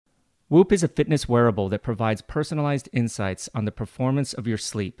Whoop is a fitness wearable that provides personalized insights on the performance of your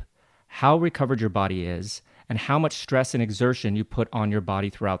sleep, how recovered your body is, and how much stress and exertion you put on your body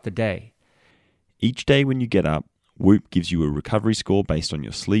throughout the day. Each day when you get up, Whoop gives you a recovery score based on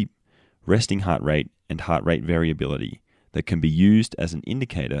your sleep, resting heart rate, and heart rate variability that can be used as an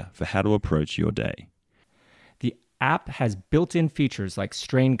indicator for how to approach your day. The app has built-in features like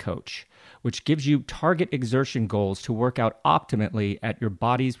Strain Coach, which gives you target exertion goals to work out optimally at your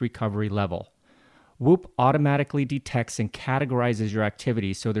body's recovery level. Whoop automatically detects and categorizes your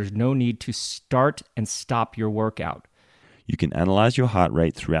activity, so there's no need to start and stop your workout. You can analyze your heart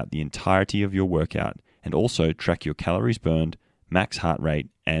rate throughout the entirety of your workout and also track your calories burned, max heart rate,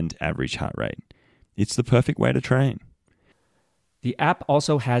 and average heart rate. It's the perfect way to train. The app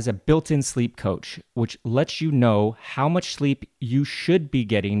also has a built-in sleep coach, which lets you know how much sleep you should be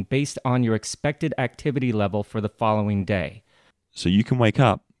getting based on your expected activity level for the following day. So you can wake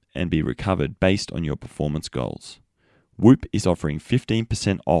up and be recovered based on your performance goals. Whoop is offering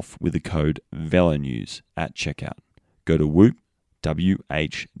 15% off with the code VELONEWS at checkout. Go to Whoop, WHOOP.com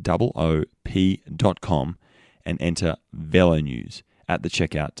and enter VELONEWS at the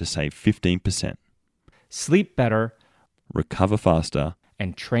checkout to save 15%. Sleep better, recover faster,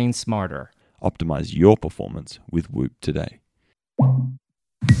 and train smarter. Optimize your performance with Whoop today.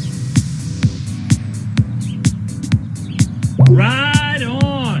 Right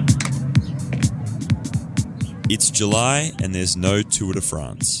on! It's July and there's no Tour de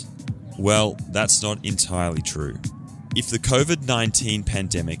France. Well, that's not entirely true. If the COVID-19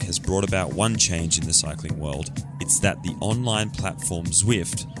 pandemic has brought about one change in the cycling world, it's that the online platform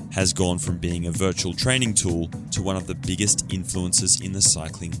Zwift has gone from being a virtual training tool to one of the biggest influences in the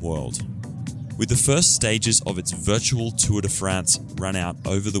cycling world. With the first stages of its virtual Tour de France run out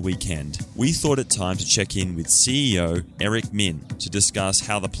over the weekend, we thought it time to check in with CEO Eric Min to discuss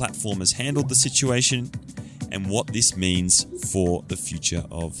how the platform has handled the situation and what this means for the future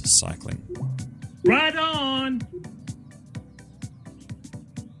of cycling. Right on!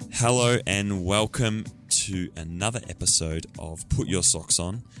 Hello and welcome to another episode of Put Your Socks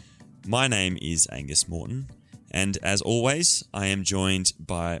On. My name is Angus Morton, and as always, I am joined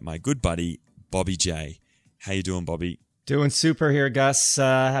by my good buddy, Bobby J. How you doing, Bobby? Doing super here, Gus.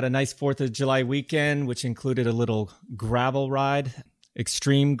 Had a nice 4th of July weekend, which included a little gravel ride,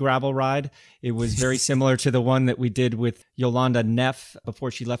 extreme gravel ride. It was very similar to the one that we did with Jolanda Neff before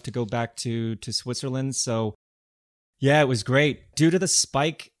she left to go back to Switzerland. So yeah, it was great. Due to the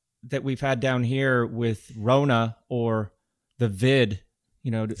spike that we've had down here with Rona, or the vid,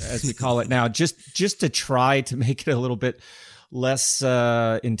 as we call it now, just to try to make it a little bit less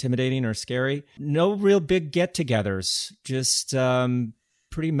intimidating or scary. No real big get-togethers, just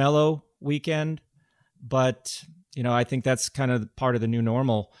pretty mellow weekend. But, I think that's kind of part of the new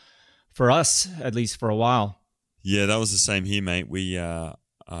normal for us, at least for a while. Yeah, that was the same here, mate.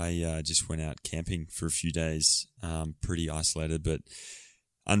 I just went out camping for a few days, pretty isolated, but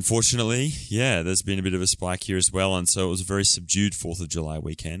unfortunately, yeah, there's been a bit of a spike here as well, and so it was a very subdued 4th of July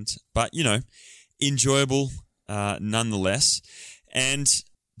weekend. But, enjoyable nonetheless. And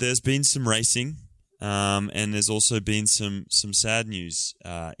there's been some racing, and there's also been some sad news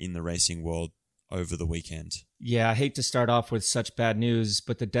in the racing world over the weekend. Yeah, I hate to start off with such bad news,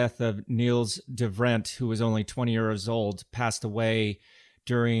 but the death of Niels de Vrendt, who was only 20 years old, passed away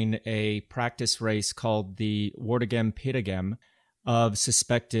during a practice race called the Waregem Piregem, of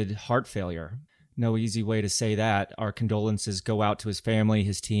suspected heart failure. No easy way to say that. Our condolences go out to his family,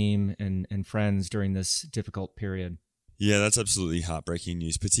 his team, and friends during this difficult period. Yeah, that's absolutely heartbreaking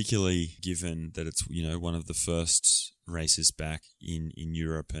news, particularly given that it's, one of the first races back in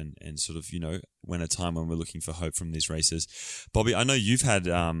Europe and sort of, when a time when we're looking for hope from these races. Bobby, I know you've had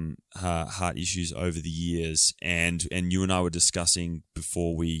heart issues over the years, and you and I were discussing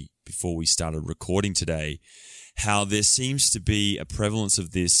before we started recording today how there seems to be a prevalence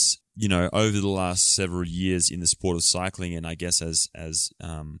of this, over the last several years in the sport of cycling. And I guess as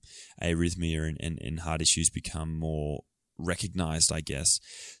arrhythmia and heart issues become more recognized, I guess.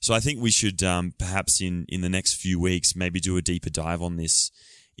 So I think we should perhaps in the next few weeks maybe do a deeper dive on this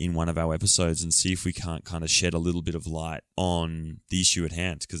in one of our episodes and see if we can't kind of shed a little bit of light on the issue at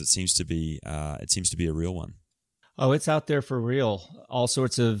hand, because it seems to be a real one. Oh, it's out there for real. All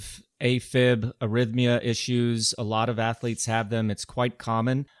sorts of AFib, arrhythmia issues. A lot of athletes have them. It's quite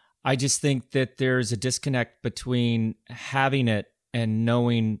common. I just think that there's a disconnect between having it and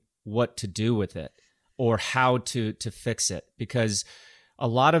knowing what to do with it or how to fix it, because a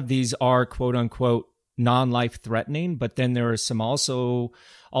lot of these are quote unquote non-life threatening, but then there are some also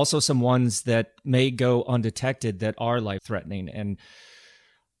some ones that may go undetected that are life threatening. And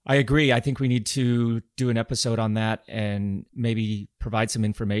I agree. I think we need to do an episode on that and maybe provide some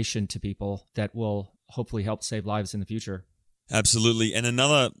information to people that will hopefully help save lives in the future. Absolutely. And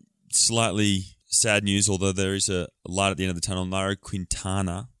another slightly sad news, although there is a light at the end of the tunnel, Nairo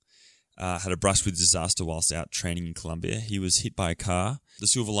Quintana had a brush with disaster whilst out training in Colombia. He was hit by a car. The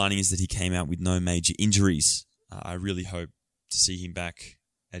silver lining is that he came out with no major injuries. I really hope to see him back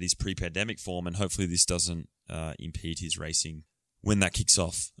at his pre-pandemic form, and hopefully this doesn't impede his racing when that kicks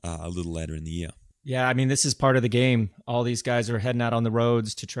off a little later in the year. Yeah, I mean, this is part of the game. All these guys are heading out on the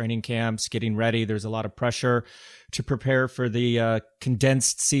roads to training camps, getting ready. There's a lot of pressure to prepare for the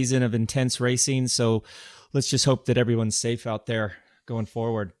condensed season of intense racing. So let's just hope that everyone's safe out there going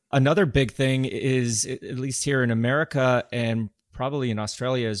forward. Another big thing is, at least here in America and probably in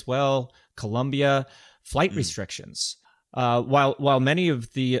Australia as well, Colombia, flight restrictions. While many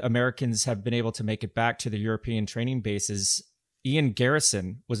of the Americans have been able to make it back to the European training bases, Ian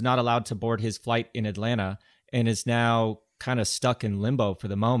Garrison was not allowed to board his flight in Atlanta and is now kind of stuck in limbo for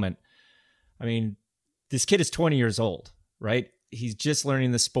the moment. I mean, this kid is 20 years old, right? He's just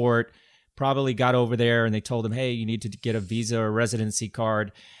learning the sport, probably got over there and they told him, hey, you need to get a visa or residency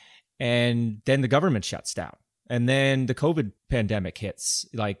card. And then the government shuts down. And then the COVID pandemic hits.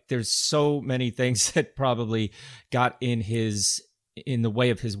 Like, there's so many things that probably got in the way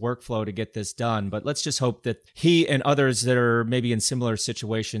of his workflow to get this done. But let's just hope that he and others that are maybe in similar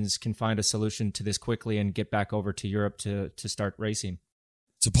situations can find a solution to this quickly and get back over to Europe to start racing.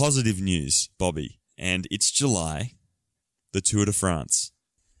 It's a positive news, Bobby, and it's July, the Tour de France.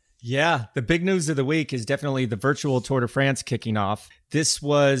 Yeah, the big news of the week is definitely the virtual Tour de France kicking off. This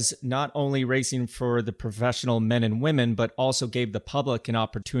was not only racing for the professional men and women, but also gave the public an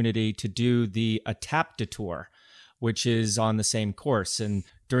opportunity to do the Étape du Tour, which is on the same course. And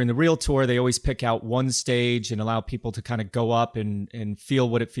during the real tour, they always pick out one stage and allow people to kind of go up and feel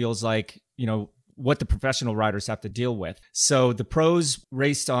what it feels like, you know, what the professional riders have to deal with. So the pros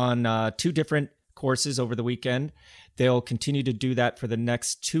raced on 2 different courses over the weekend. They'll continue to do that for the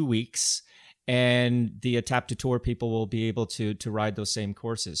next 2 weeks. And the Étape du Tour people will be able to ride those same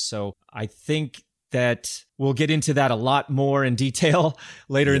courses. So I think that we'll get into that a lot more in detail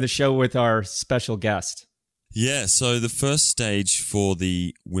later in the show with our special guest. Yeah, so the first stage for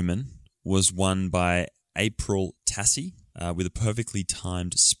the women was won by April Tassi with a perfectly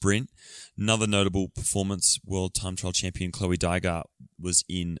timed sprint. Another notable performance, world time trial champion Chloe Dygert was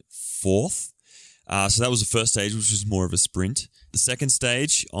in 4th. So that was the first stage, which was more of a sprint. The second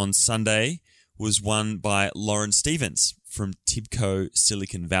stage on Sunday was won by Lauren Stevens from Tibco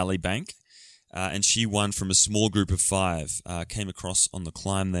Silicon Valley Bank. And she won from a small group of 5, came across on the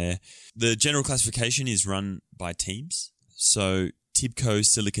climb there. The general classification is run by teams. So Tibco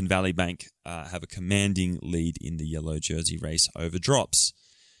Silicon Valley Bank have a commanding lead in the yellow jersey race over Drops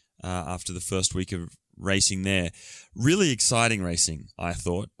after the first week of racing there. Really exciting racing, I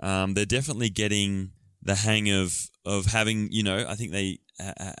thought. They're definitely getting the hang of having, you know, I think they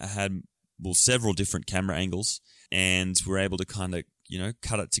had several different camera angles and were able to kind of, you know,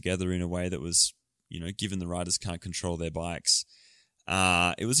 cut it together in a way that was, you know, given the riders can't control their bikes.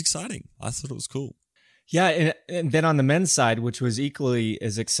 It was exciting. I thought it was cool. Yeah, and then on the men's side, which was equally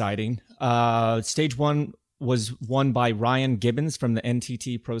as exciting, stage 1 was won by Ryan Gibbons from the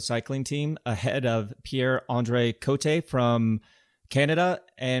NTT Pro Cycling Team, ahead of Pierre-Andre Cote from Canada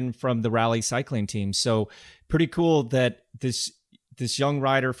and from the Rally Cycling Team. So pretty cool that this young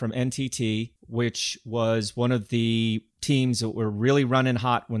rider from NTT, which was one of the teams that were really running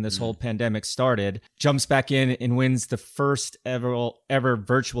hot when this whole pandemic started, jumps back in and wins the first ever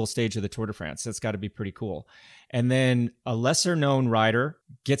virtual stage of the Tour de France. That's got to be pretty cool. And then a lesser known rider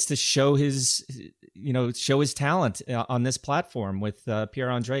gets to show his talent on this platform with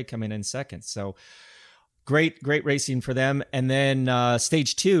Pierre-Andre coming in second. So great racing for them. And then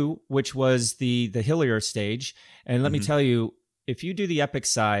stage 2, which was the Hillier stage. And let me tell you, if you do the epic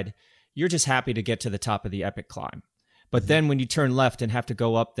side, you're just happy to get to the top of the epic climb. But then when you turn left and have to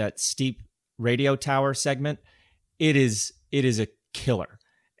go up that steep radio tower segment, it is a killer.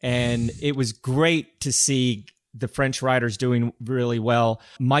 And it was great to see the French riders doing really well.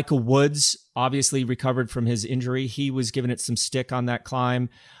 Michael Woods obviously recovered from his injury. He was giving it some stick on that climb.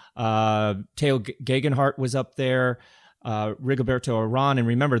 Theo Gegenhardt was up there. Rigoberto Urán, and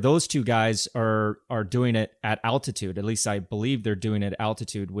remember, those 2 guys are doing it at altitude. At least I believe they're doing it at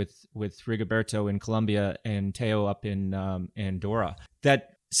altitude with Rigoberto in Colombia and Theo up in Andorra.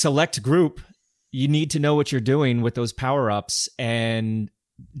 That select group, you need to know what you're doing with those power-ups, and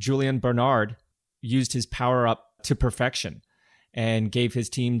Julian Bernard used his power-up to perfection. and gave his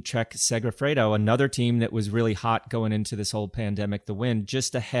team Trek Segafredo, another team that was really hot going into this whole pandemic, the win,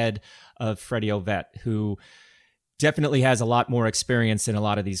 just ahead of Freddie Ovett, who definitely has a lot more experience than a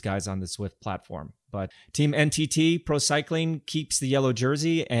lot of these guys on the Zwift platform. But Team NTT Pro Cycling keeps the yellow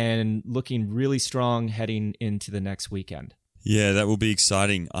jersey and looking really strong heading into the next weekend. Yeah, that will be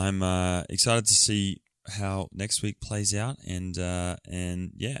exciting. I'm excited to see how next week plays out, and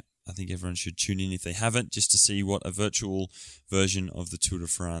yeah, I think everyone should tune in if they haven't, just to see what a virtual version of the Tour de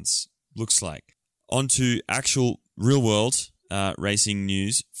France looks like. On to actual real-world racing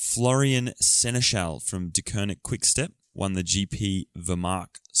news. Florian Seneschal from Deceuninck Quickstep won the GP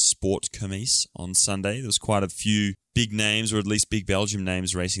Vermaak Sport Kermesse on Sunday. There was quite a few big names, or at least big Belgium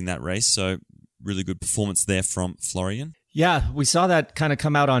names, racing that race, so really good performance there from Florian. Yeah, we saw that kind of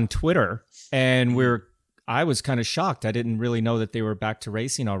come out on Twitter, and I was kind of shocked. I didn't really know that they were back to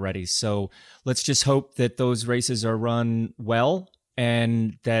racing already. So let's just hope that those races are run well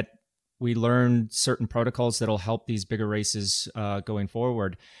and that we learn certain protocols that'll help these bigger races going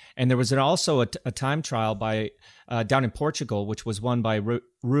forward. And there was also a time trial by down in Portugal, which was won by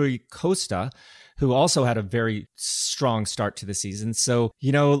Rui Costa, who also had a very strong start to the season. So,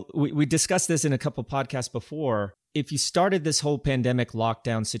 we discussed this in a couple podcasts before. If you started this whole pandemic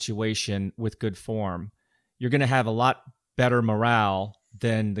lockdown situation with good form, you're going to have a lot better morale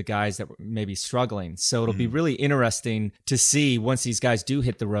than the guys that were maybe struggling. So it'll be really interesting to see, once these guys do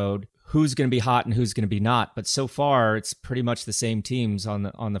hit the road, who's going to be hot and who's going to be not. But so far, it's pretty much the same teams on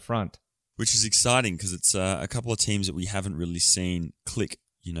the front. Which is exciting because it's a couple of teams that we haven't really seen click,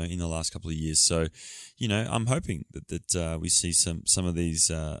 in the last couple of years. So, I'm hoping that we see some of these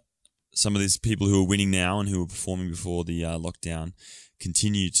people who are winning now and who were performing before the lockdown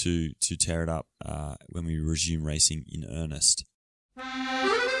continue to tear it up when we resume racing in earnest.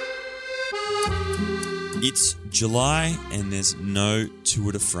 It's July and there's no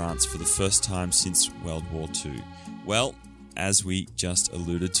Tour de France for the first time since World War II. Well, as we just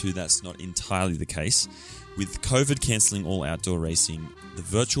alluded to, that's not entirely the case. With COVID cancelling all outdoor racing, the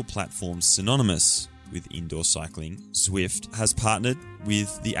virtual platform synonymous with indoor cycling, Zwift, has partnered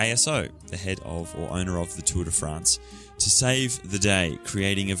with the ASO, the head of or owner of the Tour de France, to save the day,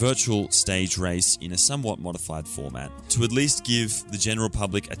 creating a virtual stage race in a somewhat modified format to at least give the general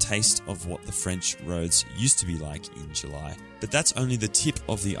public a taste of what the French roads used to be like in July. But that's only the tip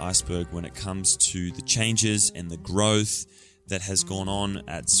of the iceberg when it comes to the changes and the growth that has gone on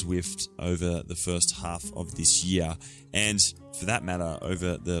at Zwift over the first half of this year, and for that matter,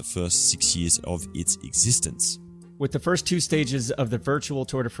 over the first 6 years of its existence. With the first two stages of the virtual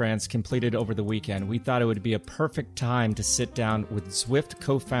Tour de France completed over the weekend, we thought it would be a perfect time to sit down with Zwift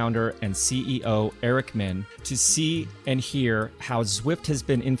co-founder and CEO Eric Min to see and hear how Zwift has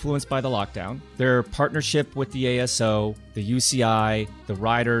been influenced by the lockdown, their partnership with the ASO, the UCI, the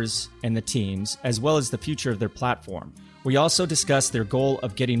riders, and the teams, as well as the future of their platform. We also discussed their goal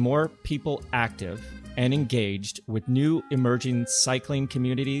of getting more people active and engaged with new emerging cycling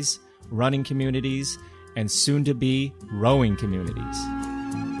communities, running communities, and soon-to-be rowing communities.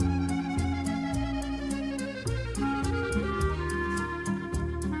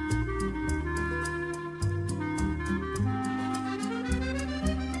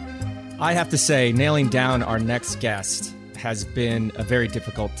 I have to say, nailing down our next guest has been a very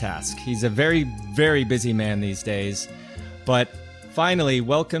difficult task. He's a very, very busy man these days. But finally,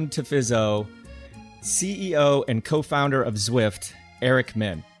 welcome to Fizzo, CEO and co-founder of Zwift, Eric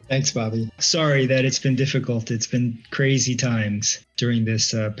Min. Thanks, Bobby. Sorry that it's been difficult. It's been crazy times during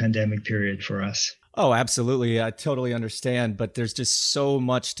this pandemic period for us. Oh, absolutely. I totally understand. But there's just so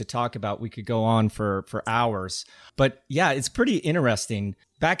much to talk about. We could go on for hours. But yeah, it's pretty interesting.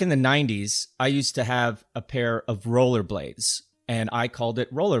 Back in the 90s, I used to have a pair of rollerblades, and I called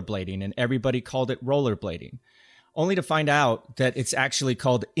it rollerblading, and everybody called it rollerblading. Only to find out that it's actually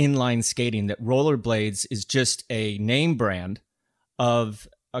called inline skating, that rollerblades is just a name brand of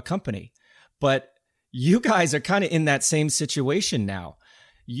a company. But you guys are kind of in that same situation now.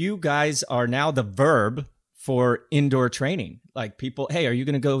 You guys are now the verb for indoor training. Like people, hey, are you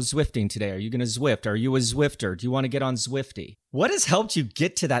going to go Zwifting today? Are you going to Zwift? Are you a Zwifter? Do you want to get on Zwifty? What has helped you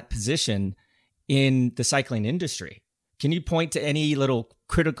get to that position in the cycling industry? Can you point to any little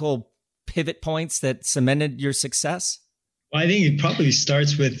critical pivot points that cemented your success? Well, I think it probably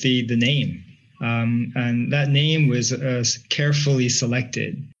starts with the name. And that name was carefully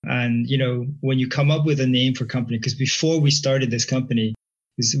selected. And, when you come up with a name for a company, because before we started this company,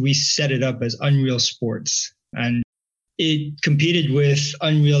 we set it up as Unreal Sports. And it competed with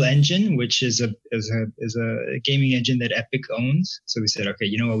Unreal Engine, which is a gaming engine that Epic owns. So we said, okay,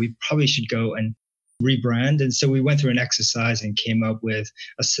 we probably should go and rebrand. And so we went through an exercise and came up with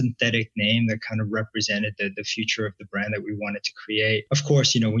a synthetic name that kind of represented the future of the brand that we wanted to create. Of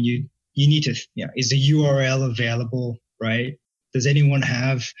course, when you need to, is the URL available, right? Does anyone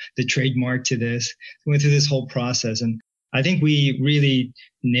have the trademark to this? We went through this whole process, and I think we really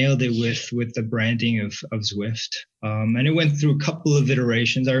nailed it with the branding of Zwift. And it went through a couple of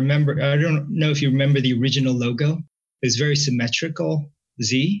iterations. I don't know if you remember the original logo. It was very symmetrical,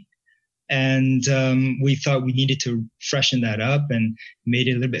 Z. And we thought we needed to freshen that up and made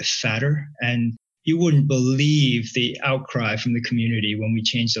it a little bit fatter. And you wouldn't believe the outcry from the community when we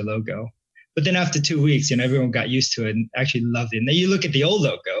changed the logo. But then after 2 weeks, everyone got used to it and actually loved it. And then you look at the old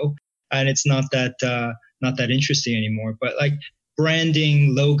logo, and it's not that interesting anymore. But like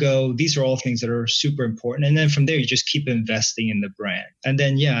branding, logo, these are all things that are super important. And then from there, you just keep investing in the brand. And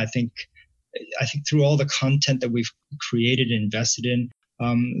then, I think through all the content that we've created and invested in,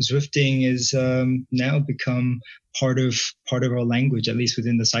 Zwifting is now become part of our language, at least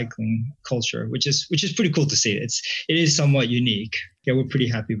within the cycling culture, which is pretty cool to see. It is somewhat unique. Yeah, we're pretty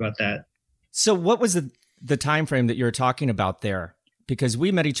happy about that. So what was the time frame that you're talking about there? Because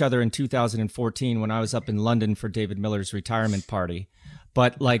we met each other in 2014 when I was up in London for David Miller's retirement party.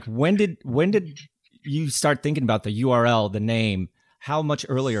 But like, when did you start thinking about the URL, the name? How much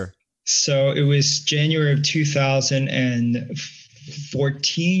earlier? So it was January of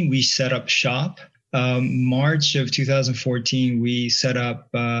 2014. We set up shop. March of 2014, we set up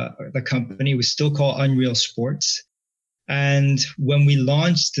the company. It was still called Unreal Sports. And when we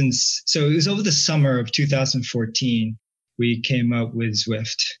launched, so it was over the summer of 2014, we came up with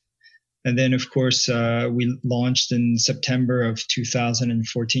Zwift. And then, of course, we launched in September of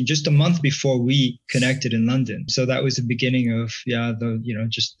 2014, just a month before we connected in London. So that was the beginning of,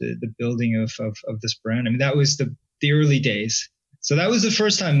 the building of this brand. I mean, that was the early days. So that was the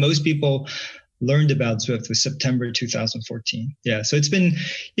first time most people learned about Zwift, was September 2014. Yeah, so it's been,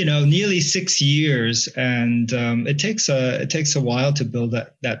 nearly 6 years, and it takes a while to build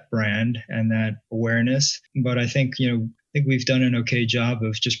that brand and that awareness. But I think we've done an okay job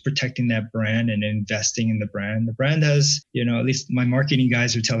of just protecting that brand and investing in the brand. The brand has, at least my marketing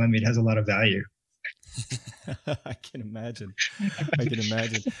guys are telling me it has a lot of value. I can imagine.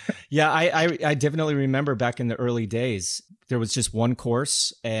 Yeah, I definitely remember back in the early days, there was just one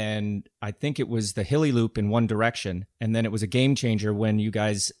course, and I think it was the hilly loop in one direction. And then it was a game changer when you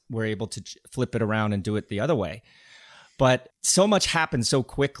guys were able to flip it around and do it the other way. But so much happened so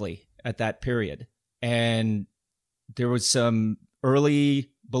quickly at that period. And there was some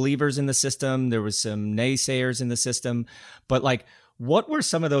early believers in the system. There was some naysayers in the system. But like, what were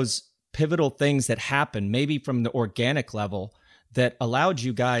some of those pivotal things that happened, maybe from the organic level, that allowed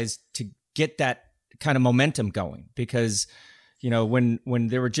you guys to get that kind of momentum going? Because, when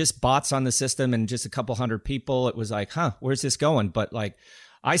there were just bots on the system and just a couple hundred people, it was like, where's this going? But like,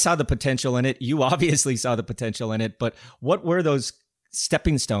 I saw the potential in it. You obviously saw the potential in it. But what were those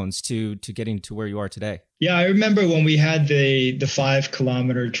stepping stones to getting to where you are today? Yeah, I remember when we had the 5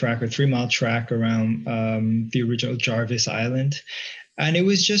 kilometer track or 3 mile track around the original Jarvis Island. And it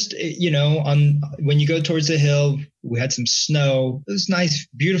was just, when you go towards the hill, we had some snow. It was nice,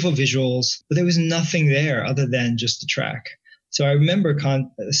 beautiful visuals, but there was nothing there other than just the track. So I remember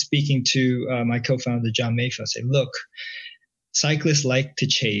speaking to my co-founder, John Mayfield, say, look, cyclists like to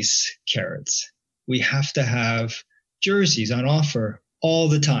chase carrots. We have to have jerseys on offer all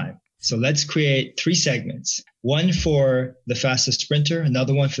the time. So let's create 3 segments, one for the fastest sprinter,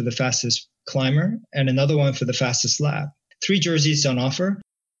 another one for the fastest climber, and another one for the fastest lap. 3 jerseys on offer,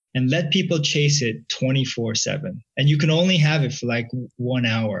 and let people chase it 24/7. And you can only have it for like 1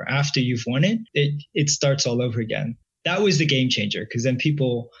 hour. After you've won it, it starts all over again. That was the game changer, because then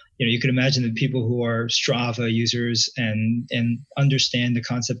people, you can imagine the people who are Strava users and understand the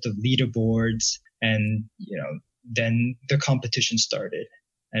concept of leaderboards, and then the competition started,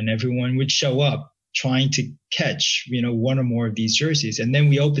 and everyone would show up trying to catch, one or more of these jerseys. And then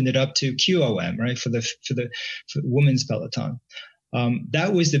we opened it up to QOM, right, for the women's peloton.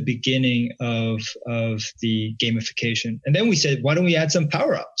 That was the beginning of the gamification. And then we said, why don't we add some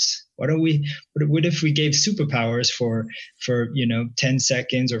power-ups? What if we gave superpowers for 10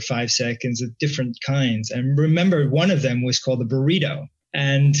 seconds or 5 seconds of different kinds? And remember, one of them was called the burrito.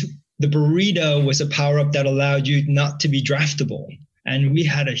 And the burrito was a power-up that allowed you not to be draftable. And we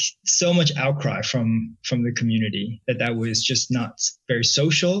had so much outcry from the community that was just not very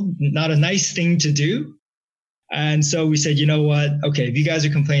social, not a nice thing to do. And so we said, you know what? Okay, if you guys are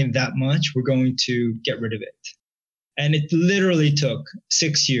complaining that much, we're going to get rid of it. And it literally took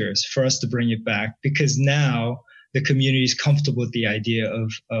 6 years for us to bring it back, because now the community is comfortable with the idea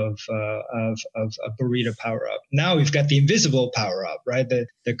of a burrito power up. Now we've got the invisible power up, right? The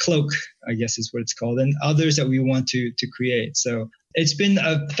cloak, I guess is what it's called, and others that we want to create. So it's been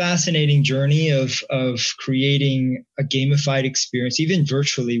a fascinating journey of creating a gamified experience, even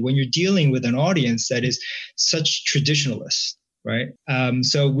virtually, when you're dealing with an audience that is such traditionalists. Right.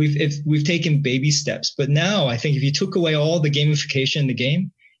 So we've taken baby steps, but now I think if you took away all the gamification in the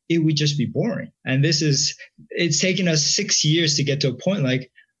game, it would just be boring. And it's taken us 6 years to get to a point like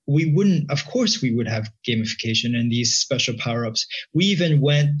of course we would have gamification and these special power-ups. We even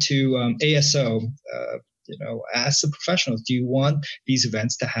went to ASO, asked the professionals, do you want these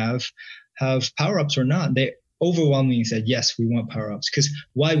events to have power-ups or not? They overwhelmingly said, yes, we want power-ups, because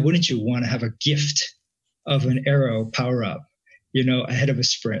why wouldn't you want to have a gift of an arrow power-up? Ahead of a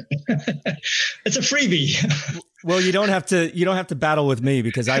sprint. It's a freebie. Well, you don't have to battle with me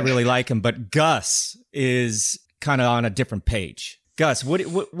because I really like him, but Gus is kind of on a different page. Gus, what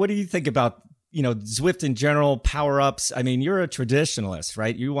do you think about, Zwift in general, power-ups? I mean, you're a traditionalist,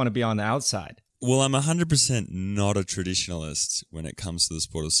 right? You want to be on the outside. Well, I'm 100% not a traditionalist when it comes to the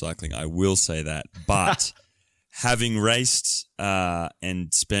sport of cycling. I will say that. But having raced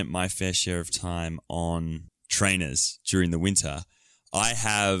and spent my fair share of time on trainers during the winter, I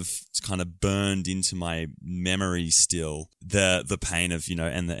have kind of burned into my memory still the pain of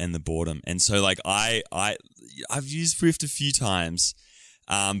and the boredom, and so like I've used Zwift a few times,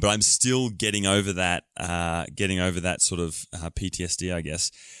 but I'm still getting over that sort of PTSD, I guess.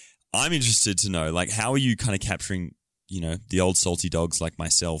 I'm interested to know, like, how are you kind of capturing the old salty dogs like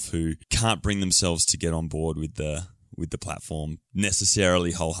myself who can't bring themselves to get on board with the platform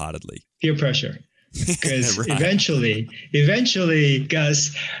necessarily wholeheartedly? Peer pressure. Because right. eventually,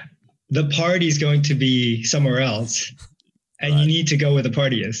 Gus, the party's going to be somewhere else, and you need to go where the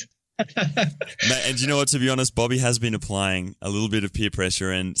party is. And you know what? To be honest, Bobby has been applying a little bit of peer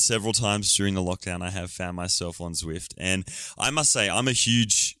pressure, and several times during the lockdown, I have found myself on Zwift. And I must say, I'm a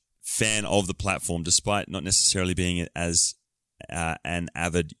huge fan of the platform, despite not necessarily being as an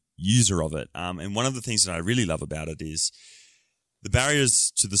avid user of it. And one of the things that I really love about it is the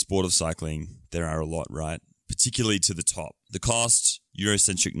barriers to the sport of cycling. There are a lot, right? Particularly to the top. The cost,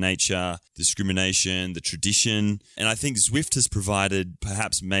 Eurocentric nature, discrimination, the tradition. And I think Zwift has provided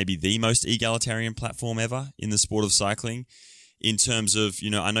perhaps maybe the most egalitarian platform ever in the sport of cycling. In terms of,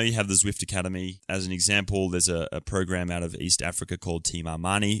 I know you have the Zwift Academy as an example. There's a program out of East Africa called Team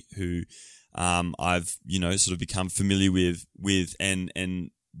Armani, who I've, sort of become familiar with and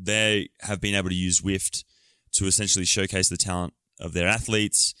they have been able to use Zwift to essentially showcase the talent of their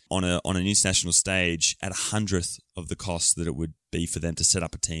athletes on an international stage at 100th of the cost that it would be for them to set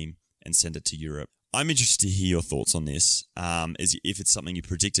up a team and send it to Europe. I'm interested to hear your thoughts on this, if it's something you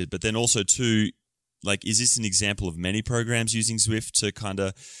predicted, but then also too, like, is this an example of many programs using Zwift to kind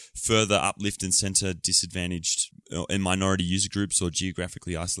of further uplift and center disadvantaged and minority user groups or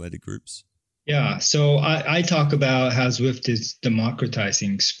geographically isolated groups? Yeah, so I talk about how Zwift is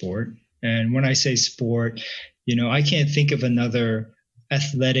democratizing sport. And when I say sport, I can't think of another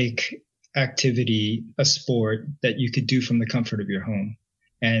athletic activity, a sport that you could do from the comfort of your home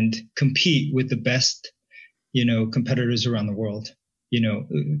and compete with the best, competitors around the world.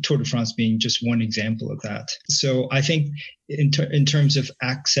 Tour de France being just one example of that. So I think in terms of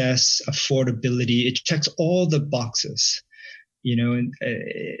access, affordability, it checks all the boxes.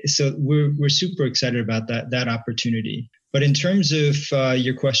 So we're super excited about that opportunity. But in terms of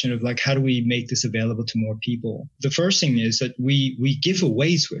your question of like, how do we make this available to more people? The first thing is that we give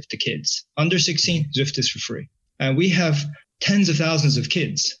away Zwift to kids. Under 16, Zwift is for free. And we have tens of thousands of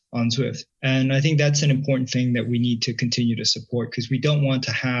kids on Zwift. And I think that's an important thing that we need to continue to support because we don't want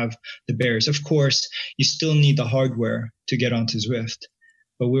to have the barriers. Of course, you still need the hardware to get onto Zwift,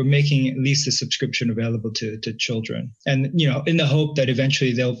 but we're making at least the subscription available to children. And, in the hope that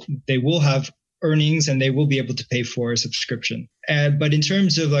eventually they will have earnings and they will be able to pay for a subscription. But in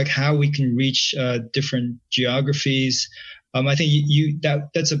terms of like how we can reach different geographies, I think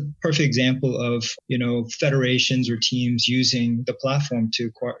that's a perfect example of, federations or teams using the platform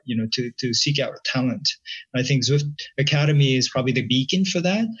to seek out talent. And I think Zwift Academy is probably the beacon for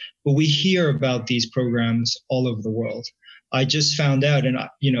that, but we hear about these programs all over the world. I just found out, and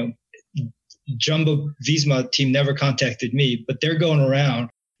Jumbo Visma team never contacted me, but they're going around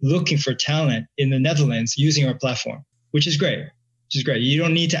looking for talent in the Netherlands using our platform, which is great. You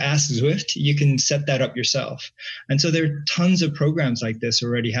don't need to ask Zwift. You can set that up yourself. And so there are tons of programs like this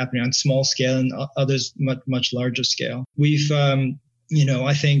already happening on small scale and others much larger scale. We've,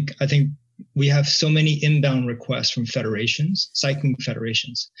 I think we have so many inbound requests from federations, cycling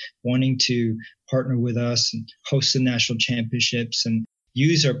federations, wanting to partner with us and host the national championships and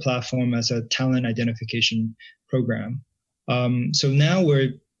use our platform as a talent identification program. So now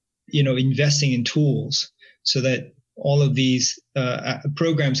we're, investing in tools so that all of these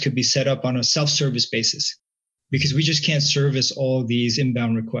programs could be set up on a self-service basis, because we just can't service all these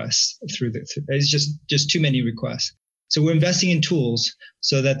inbound requests it's just too many requests. So we're investing in tools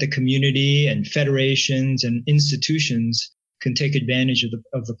so that the community and federations and institutions can take advantage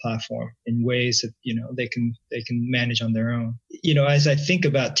of the platform in ways that, they can manage on their own. As I think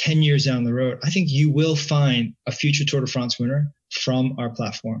about 10 years down the road, I think you will find a future Tour de France winner from our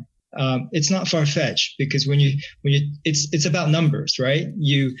platform. It's not far-fetched, because when it's about numbers, right?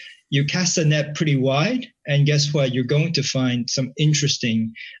 You cast the net pretty wide, and guess what? You're going to find some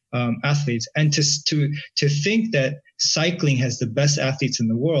interesting athletes. And to think that cycling has the best athletes in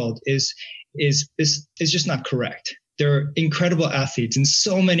the world is just not correct. There are incredible athletes in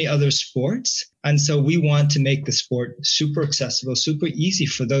so many other sports. And so we want to make the sport super accessible, super easy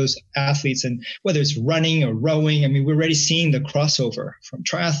for those athletes. And whether it's running or rowing, we're already seeing the crossover from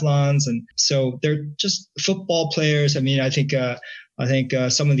triathlons. And so they're just football players. I think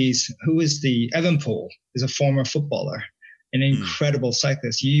some of these, who is the Evenepoel is a former footballer, an incredible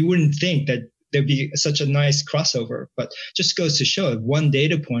cyclist. You wouldn't think that there'd be such a nice crossover, but just goes to show one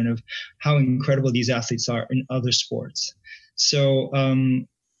data point of how incredible these athletes are in other sports. So,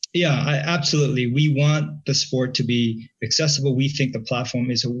 absolutely. We want the sport to be accessible. We think the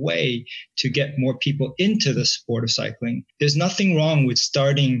platform is a way to get more people into the sport of cycling. There's nothing wrong with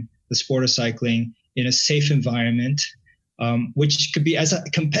starting the sport of cycling in a safe environment, which could be as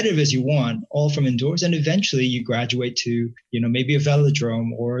competitive as you want, all from indoors. And eventually you graduate to, maybe a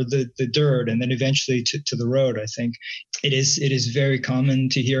velodrome or the dirt, and then eventually to the road. I think it is very common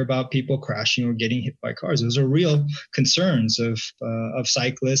to hear about people crashing or getting hit by cars. Those are real concerns of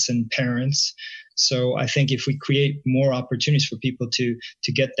cyclists and parents. So I think if we create more opportunities for people to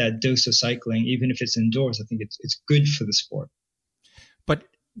get that dose of cycling, even if it's indoors, I think it's good for the sport. But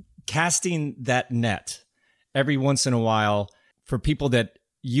casting that net every once in a while for people that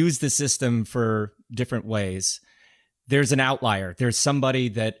use the system for different ways, there's an outlier. There's somebody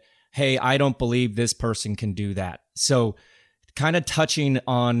that, hey, I don't believe this person can do that. So kind of touching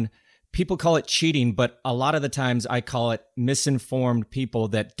on, people call it cheating, but a lot of the times I call it misinformed people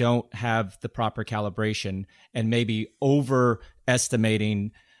that don't have the proper calibration and maybe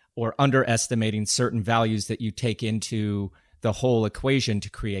overestimating or underestimating certain values that you take into the whole equation to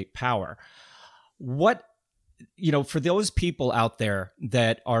create power. What, for those people out there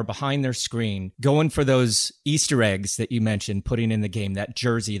that are behind their screen, going for those Easter eggs that you mentioned, putting in the game, that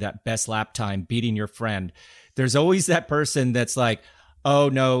jersey, that best lap time, beating your friend, there's always that person that's like, oh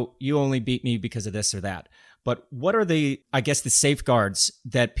no, you only beat me because of this or that. But what are the safeguards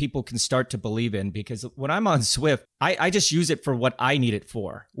that people can start to believe in? Because when I'm on Zwift, I just use it for what I need it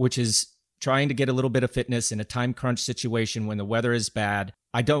for, which is trying to get a little bit of fitness in a time crunch situation when the weather is bad.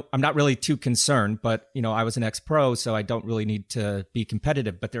 I'm not really too concerned, but I was an ex-pro, so I don't really need to be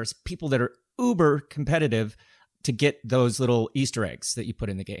competitive. But there's people that are uber competitive to get those little Easter eggs that you put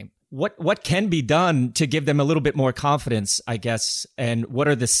in the game. What can be done to give them a little bit more confidence, I guess? And what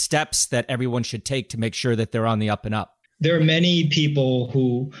are the steps that everyone should take to make sure that they're on the up and up? There are many people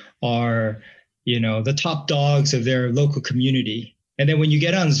who are, the top dogs of their local community. And then when you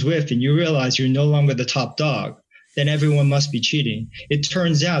get on Zwift and you realize you're no longer the top dog, then everyone must be cheating. It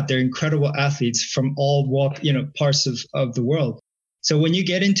turns out they're incredible athletes from all parts of the world. So when you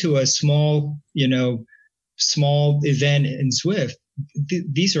get into a small event in Zwift,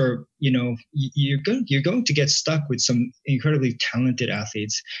 these are, you're going to get stuck with some incredibly talented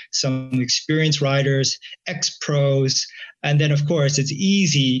athletes, some experienced riders, ex-pros. And then, of course, it's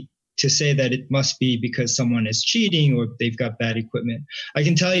easy to say that it must be because someone is cheating or they've got bad equipment. I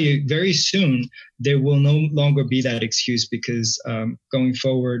can tell you very soon there will no longer be that excuse, because going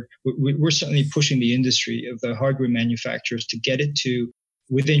forward, we're certainly pushing the industry of the hardware manufacturers to get it to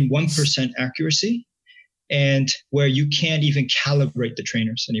within 1% accuracy, and where you can't even calibrate the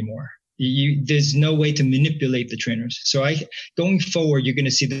trainers anymore. There's no way to manipulate the trainers. So going forward, you're going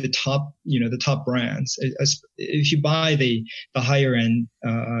to see the top brands. If you buy the higher end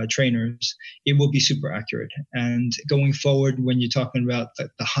trainers, it will be super accurate. And going forward, when you're talking about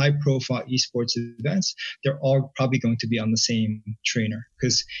the high profile esports events, they're all probably going to be on the same trainer,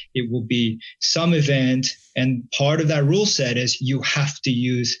 because it will be some event. And part of that rule set is you have to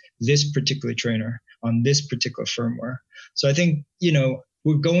use this particular trainer on this particular firmware. So I think,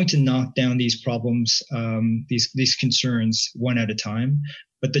 we're going to knock down these problems, these concerns one at a time.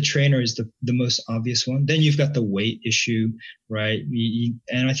 But the trainer is the most obvious one. Then you've got the weight issue, right?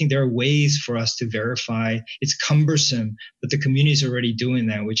 And I think there are ways for us to verify. It's cumbersome, but the community is already doing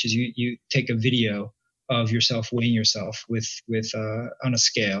that, which is you take a video of yourself weighing yourself with on a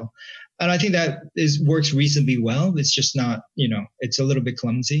scale. And I think that works reasonably well. It's just not, it's a little bit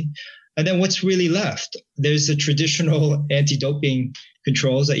clumsy. And then what's really left? There's the traditional anti-doping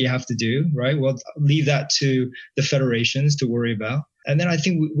controls that you have to do, right? Well, leave that to the federations to worry about. And then I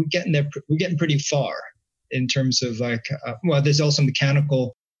think we're getting there. We're getting pretty far in terms of there's also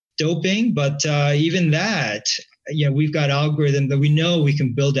mechanical doping, but even that, we've got algorithms that we know we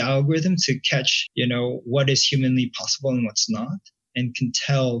can build algorithms to catch, what is humanly possible and what's not, and can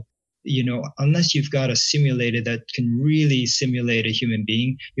tell, unless you've got a simulator that can really simulate a human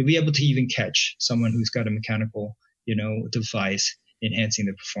being, you'll be able to even catch someone who's got a mechanical, device enhancing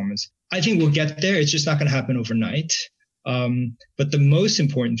the performance. I think we'll get there. It's just not going to happen overnight. But the most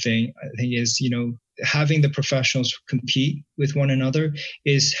important thing, I think, is, having the professionals compete with one another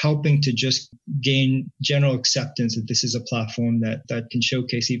is helping to just gain general acceptance that this is a platform that can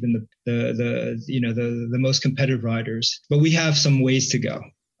showcase even the most competitive riders. But we have some ways to go.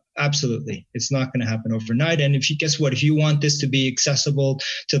 Absolutely. It's not going to happen overnight. And guess what? If you want this to be accessible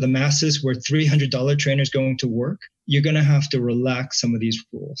to the masses where $300 trainers going to work, you're going to have to relax some of these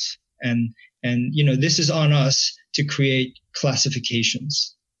rules. And this is on us to create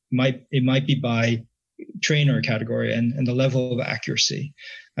classifications. It might be by trainer category and the level of accuracy.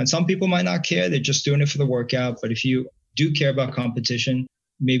 And some people might not care. They're just doing it for the workout. But if you do care about competition,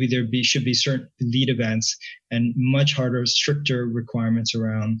 maybe should be certain elite events and much harder, stricter requirements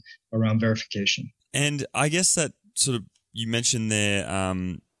around verification. And I guess that sort of, you mentioned there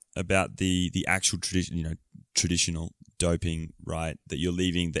about the actual traditional doping, right? That you're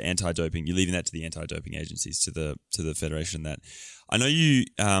leaving the anti-doping, you're leaving that to the anti-doping agencies, to the federation. That I know you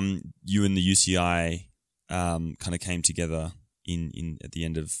and the UCI kind of came together in at the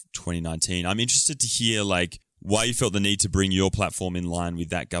end of 2019. I'm interested to hear why you felt the need to bring your platform in line with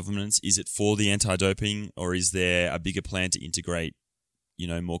that governance. Is it for the anti-doping, or is there a bigger plan to integrate,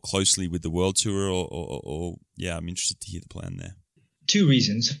 more closely with the World Tour? Or I'm interested to hear the plan there. Two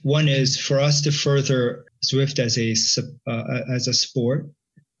reasons. One is for us to further Zwift as a sport.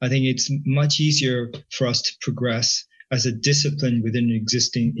 I think it's much easier for us to progress as a discipline within an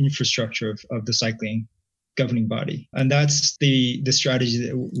existing infrastructure of the cycling governing body. And that's the strategy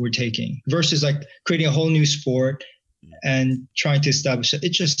that we're taking versus creating a whole new sport and trying to establish it.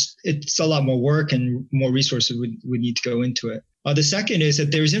 It's a lot more work and more resources would need to go into it. The second is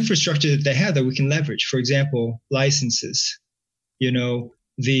that there's infrastructure that they have that we can leverage. For example, licenses,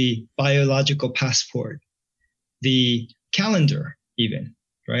 the biological passport, the calendar even,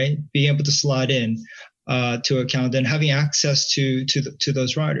 right? Being able to slide in to a calendar and having access to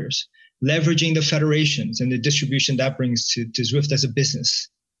those riders. Leveraging the federations and the distribution that brings to Zwift as a business.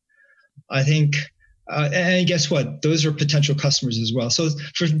 I think, and guess what? Those are potential customers as well. So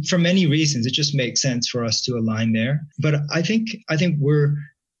for many reasons, it just makes sense for us to align there. But I think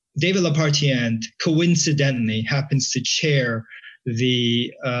David Lepartien coincidentally happens to chair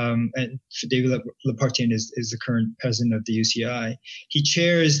and David Lepartien is the current president of the UCI. He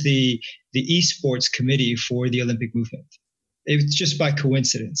chairs the esports committee for the Olympic movement. It's just by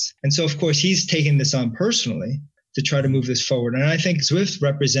coincidence. And so, of course, he's taking this on personally to try to move this forward. And I think Zwift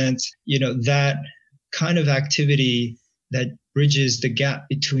represents, that kind of activity that bridges the gap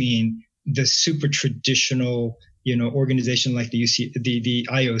between the super traditional, organization like the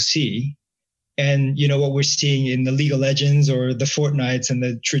IOC and, what we're seeing in the League of Legends or the Fortnites and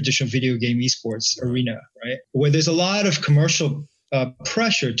the traditional video game esports arena, right? Where there's a lot of commercial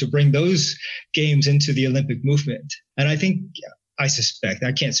pressure to bring those games into the Olympic movement. And I suspect,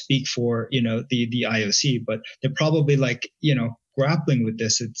 I can't speak for, the IOC, but they're probably grappling with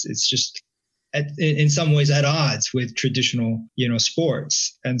this. It's just in some ways at odds with traditional,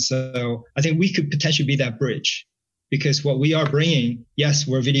 sports. And so I think we could potentially be that bridge, because what we are bringing, yes,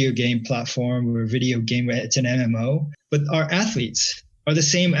 we're a video game platform, we're a video game, it's an MMO, but our athletes are the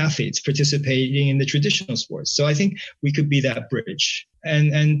same athletes participating in the traditional sports. So I think we could be that bridge.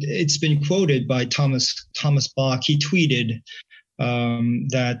 And it's been quoted by Thomas Bach. He tweeted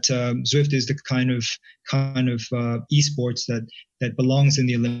that Zwift is the kind of esports that belongs in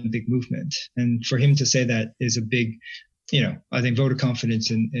the Olympic movement. And for him to say that is a big, I think, vote of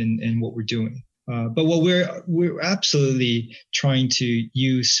confidence in what we're doing. But what we're absolutely trying to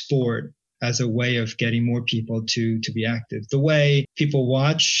use sport as a way of getting more people to be active. The way people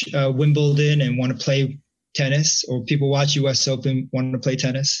watch Wimbledon and want to play tennis, or people watch US Open, want to play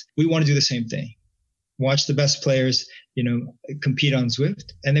tennis. We want to do the same thing. Watch the best players, compete on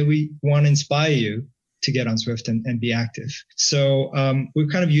Zwift. And then we want to inspire you to get on Zwift and be active. So we're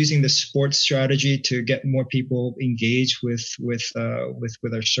kind of using the sports strategy to get more people engaged with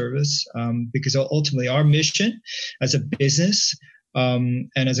our service, because ultimately our mission as a business and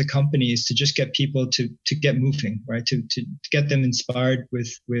as a company is to just get people to get moving, right? To get them inspired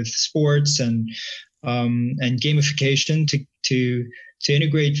with sports and gamification to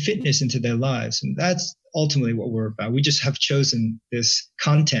integrate fitness into their lives. And that's ultimately what we're about. We just have chosen this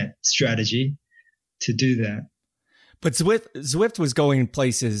content strategy to do that. But Zwift was going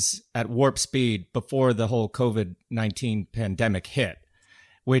places at warp speed before the whole COVID-19 pandemic hit,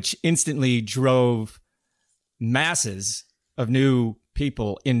 which instantly drove masses of new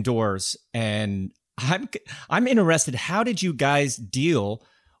people indoors. And I'm interested, how did you guys deal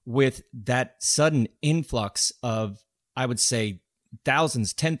with that sudden influx of, I would say,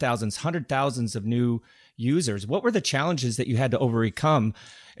 thousands, 10,000s, 100,000s of new users? What were the challenges that you had to overcome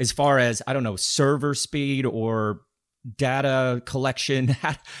as far as, I don't know, server speed or data collection?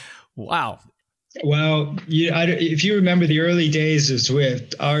 Wow. Well, if you remember the early days of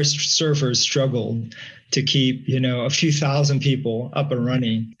Zwift, our servers struggled to keep, a few thousand people up and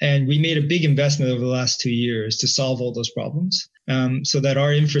running. And we made a big investment over the last 2 years to solve all those problems, so that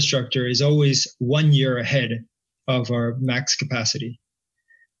our infrastructure is always 1 year ahead of our max capacity.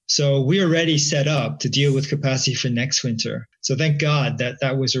 So we're already set up to deal with capacity for next winter. So thank God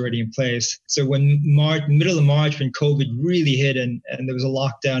that was already in place. So when middle of March, when COVID really hit and there was a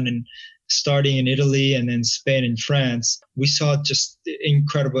lockdown and starting in Italy and then Spain and France, we saw just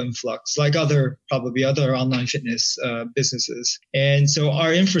incredible influx, like probably other online fitness businesses. And so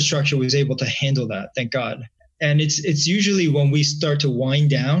our infrastructure was able to handle that, thank God. And it's usually when we start to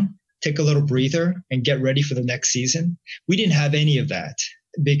wind down, take a little breather and get ready for the next season. We didn't have any of that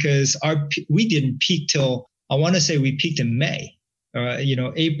because we didn't peak till, I want to say we peaked in May,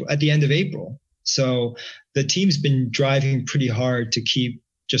 April, at the end of April. So the team's been driving pretty hard to keep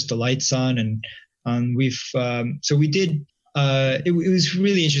just the lights on, and so we did. It was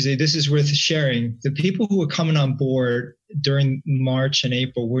really interesting. This is worth sharing. The people who were coming on board during March and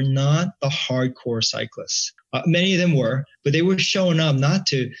April were not the hardcore cyclists. Many of them were, but they were showing up not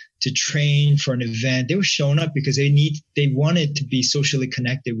to train for an event. They were showing up because they wanted to be socially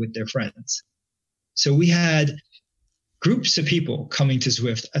connected with their friends. So we had groups of people coming to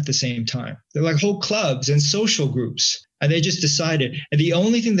Zwift at the same time. They're like whole clubs and social groups. And they just decided. And the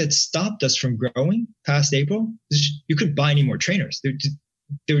only thing that stopped us from growing past April is you couldn't buy any more trainers.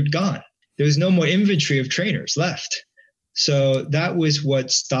 They were gone. There was no more inventory of trainers left. So that was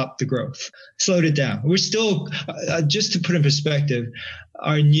what stopped the growth, slowed it down. We're still, just to put in perspective,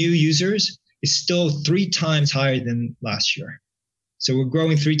 our new users is still 3 times higher than last year. So we're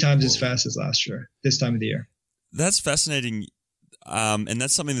growing 3 times as fast as last year, this time of the year. That's fascinating. And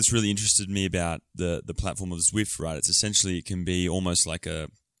that's something that's really interested me about the platform of Zwift, right? It's essentially, it can be almost like a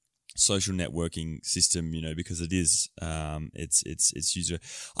social networking system, because it is, it's user.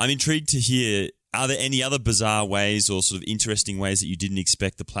 I'm intrigued to hear, are there any other bizarre ways or sort of interesting ways that you didn't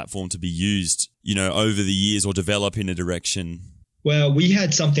expect the platform to be used, over the years or develop in a direction? Well, we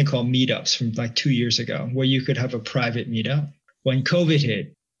had something called meetups from like 2 years ago where you could have a private meetup. When COVID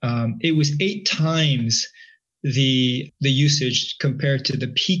hit, it was 8 times the usage compared to the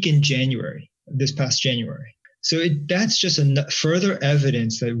peak in January, this past January. So that's just further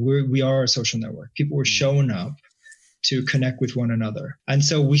evidence that we are a social network. People were showing up to connect with one another. And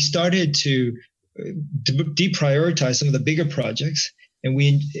so we started to deprioritize some of the bigger projects, and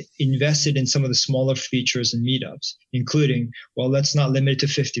we invested in some of the smaller features and meetups, including, well, let's not limit it to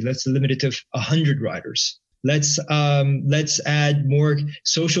 50, let's limit it to 100 riders. Let's add more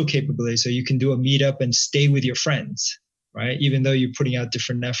social capabilities so you can do a meetup and stay with your friends, right? Even though you're putting out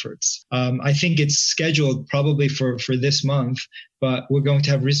different efforts. I think it's scheduled probably for this month, but we're going to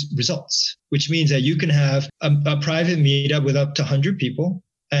have results, which means that you can have a private meetup with up to 100 people.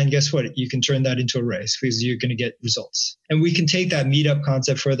 And guess what? You can turn that into a race because you're going to get results. And we can take that meetup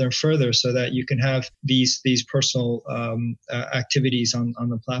concept further and further so that you can have these personal activities on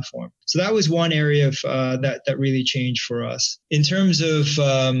the platform. So that was one area of that really changed for us. In terms of,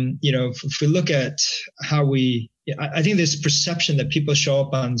 if we look at how I think there's perception that people show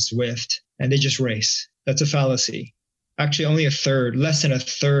up on Zwift and they just race. That's a fallacy. Actually, only less than a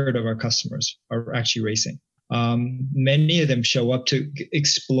third of our customers are actually racing. Many of them show up to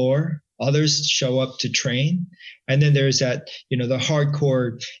explore Others show up to train. And then there's that, the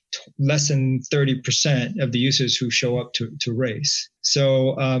hardcore, less than 30% of the users who show up to race.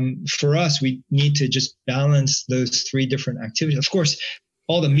 So for us, we need to just balance those three different activities. Of course,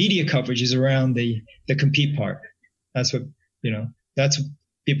 all the media coverage is around the compete part. That's what, that's what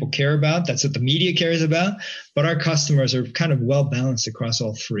people care about. That's what the media cares about. But our customers are kind of well balanced across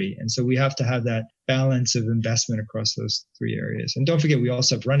all three. And so we have to have that balance of investment across those three areas. And don't forget, we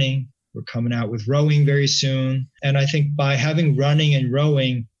also have running. We're coming out with rowing very soon. And I think by having running and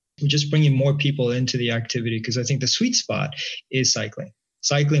rowing, we're just bringing more people into the activity, because I think the sweet spot is cycling.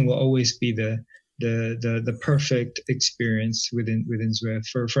 Cycling will always be the perfect experience within Zwift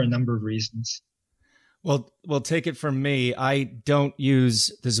for a number of reasons. Well, take it from me. I don't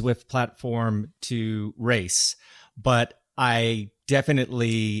use the Zwift platform to race, but I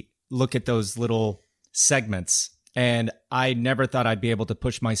definitely look at those little segments, and I never thought I'd be able to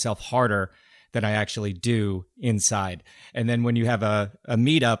push myself harder than I actually do inside. And then when you have a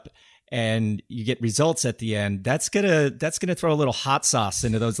meetup and you get results at the end, that's gonna throw a little hot sauce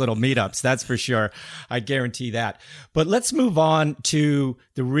into those little meetups. That's for sure. I guarantee that. But let's move on to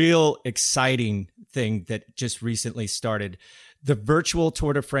the real exciting thing that just recently started: the virtual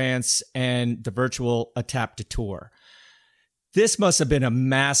Tour de France and the virtual Étape du Tour. This must have been a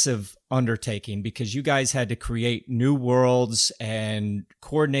massive undertaking, because you guys had to create new worlds and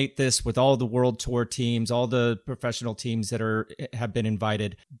coordinate this with all the World Tour teams, all the professional teams that have been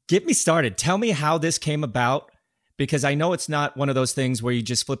invited. Get me started. Tell me how this came about, because I know it's not one of those things where you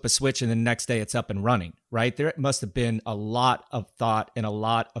just flip a switch and the next day it's up and running, right? There must have been a lot of thought and a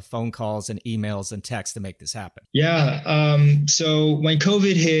lot of phone calls and emails and texts to make this happen. Yeah. So when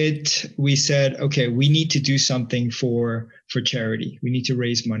COVID hit, we said, okay, we need to do something for charity. We need to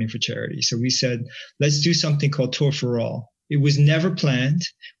raise money for charity. So we said, let's do something called Tour for All. It was never planned.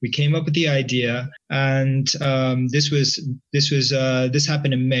 We came up with the idea, and this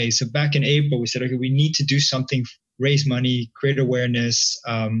happened in May. So back in April, we said, okay, we need to do something, raise money, create awareness.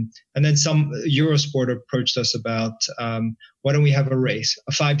 And then some Eurosport approached us about, why don't we have a race,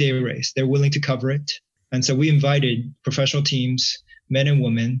 a 5-day race? They're willing to cover it. And so we invited professional teams, men and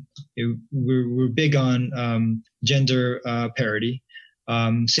women. We're big on gender parity.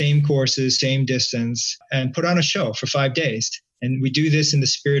 Same courses, same distance, and put on a show for 5 days. And we do this in the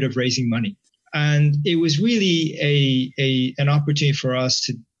spirit of raising money. And it was really an opportunity for us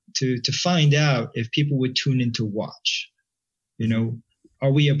to find out if people would tune in to watch.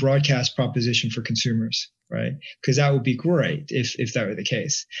 Are we a broadcast proposition for consumers, right? Because that would be great if that were the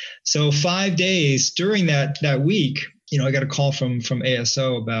case. So 5 days during that week, I got a call from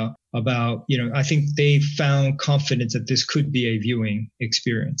ASO about I think they found confidence that this could be a viewing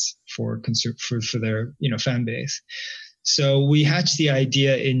experience for their fan base. So we hatched the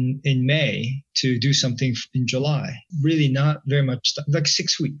idea in May to do something in July. Really not very much, like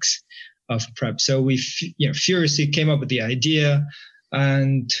 6 weeks of prep. So we furiously came up with the idea,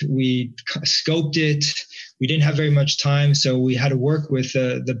 and we scoped it. We didn't have very much time, so we had to work with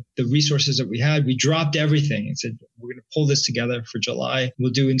the resources that we had. We dropped everything and said, we're going to pull this together for July.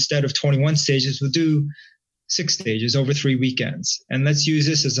 We'll do, instead of 21 stages, we'll do 6 stages over 3 weekends. And let's use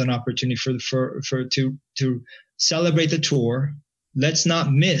this as an opportunity to celebrate the tour. Let's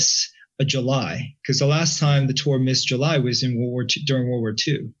not miss a July, because the last time the tour missed July was in during World War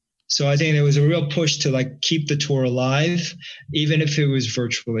II. So I think there was a real push to keep the tour alive, even if it was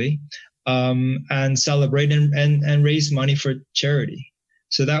virtually, and celebrate and raise money for charity.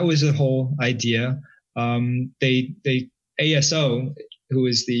 So that was the whole idea. ASO, who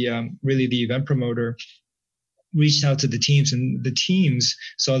is really the event promoter, reached out to the teams, and the teams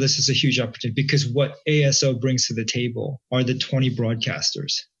saw this as a huge opportunity, because what ASO brings to the table are the 20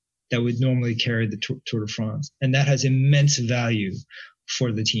 broadcasters that would normally carry the Tour de France. And that has immense value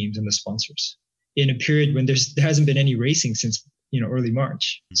for the teams and the sponsors in a period when there hasn't been any racing since early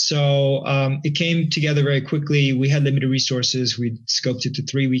March. So it came together very quickly. We had limited resources. We scoped it to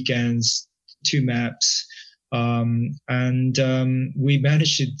 3 weekends, 2 maps. And we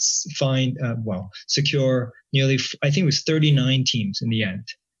managed to secure nearly, I think it was 39 teams in the end,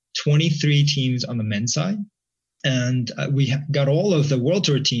 23 teams on the men's side. And we got all of the World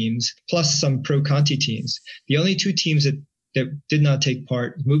Tour teams, plus some Pro Conti teams. The only 2 teams that did not take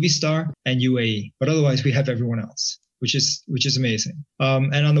part, Movistar and UAE. But otherwise, we have everyone else, which is amazing.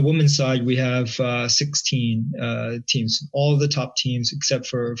 And on the women's side, we have 16 teams, all of the top teams except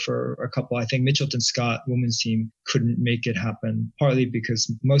for a couple. I think Mitchelton Scott women's team couldn't make it happen, partly because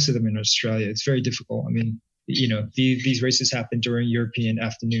most of them in Australia. It's very difficult. I mean, these races happen during European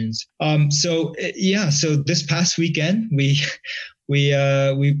afternoons. So this past weekend, we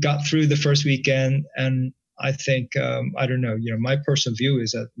we got through the first weekend, and I think, I don't know, my personal view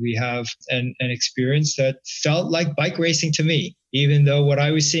is that we have an experience that felt like bike racing to me. Even though what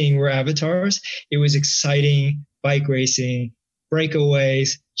I was seeing were avatars, it was exciting bike racing,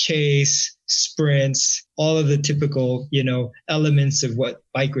 breakaways, chase, sprints, all of the typical, elements of what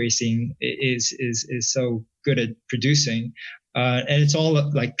bike racing is so good at producing. And it's all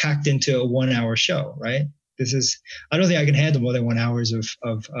like packed into a 1 hour show, right? I don't think I can handle more than 1 hour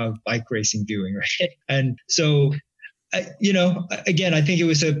of bike racing viewing, right? And so, again, I think it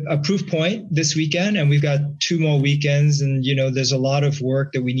was a proof point this weekend, and we've got 2 more weekends, and, there's a lot of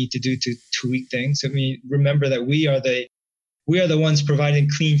work that we need to do to tweak things. I mean, remember that we are the ones providing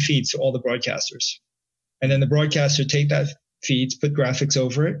clean feeds to all the broadcasters. And then the broadcaster take that feeds, put graphics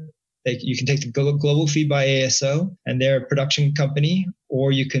over it. You can take the global feed by ASO and their production company,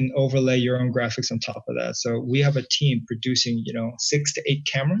 or you can overlay your own graphics on top of that. So we have a team producing, 6 to 8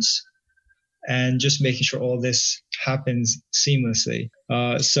 cameras and just making sure all this happens seamlessly.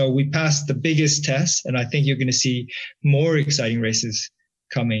 So we passed the biggest test, and I think you're going to see more exciting races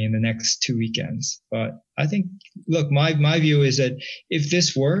coming in the next 2 weekends. But I think, look, my view is that if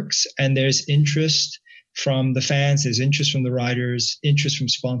this works and there's interest from the fans, there's interest from the riders, interest from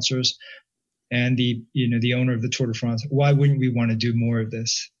sponsors, and the owner of the Tour de France, why wouldn't we want to do more of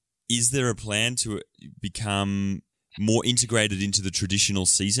this? Is there a plan to become more integrated into the traditional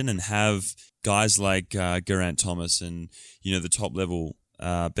season and have guys like Geraint Thomas and, the top level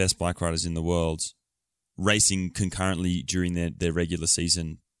best bike riders in the world racing concurrently during their regular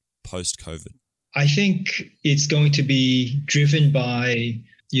season post-COVID? I think it's going to be driven by,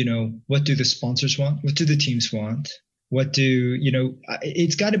 what do the sponsors want? What do the teams want?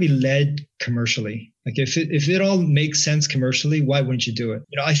 It's got to be led commercially. Like if it all makes sense commercially, why wouldn't you do it?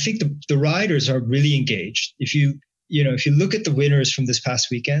 I think the riders are really engaged. If you look at the winners from this past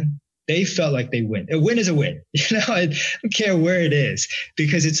weekend, they felt like they win. A win is a win. I don't care where it is,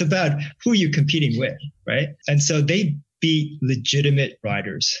 because it's about who you're competing with, right? And so they beat legitimate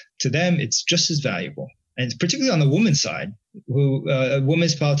riders. To them, it's just as valuable. And particularly on the women's side,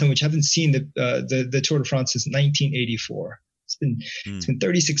 women's peloton, which haven't seen the Tour de France since 1984. It's been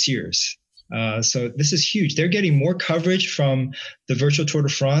 36 years. So this is huge. They're getting more coverage from the virtual Tour de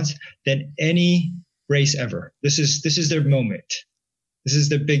France than any race ever. This is their moment. This is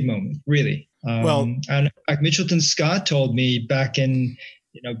their big moment, really. And Mitchelton Scott told me back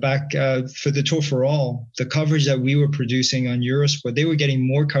for the Tour for All, the coverage that we were producing on Eurosport, they were getting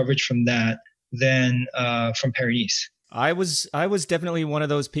more coverage from that than from Paris-Nice. I was definitely one of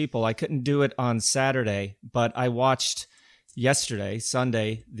those people. I couldn't do it on Saturday, but I watched yesterday,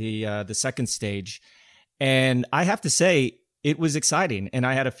 Sunday, the second stage, and I have to say it was exciting. And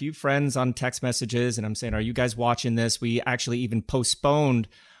I had a few friends on text messages, and I'm saying, "Are you guys watching this?" We actually even postponed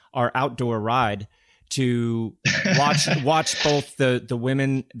our outdoor ride to watch both the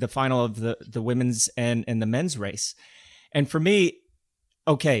women, the final of the women's and the men's race. And for me,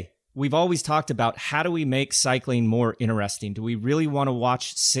 okay, we've always talked about how do we make cycling more interesting? Do we really want to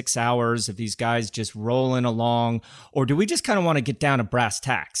watch 6 hours of these guys just rolling along, or do we just kind of want to get down to brass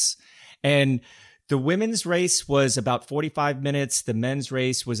tacks? And the women's race was about 45 minutes. The men's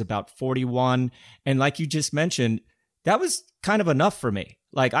race was about 41. And like you just mentioned, that was kind of enough for me.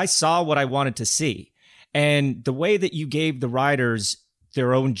 Like I saw what I wanted to see. And the way that you gave the riders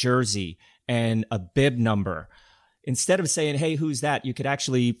their own jersey and a bib number, instead of saying, "Hey, who's that?" you could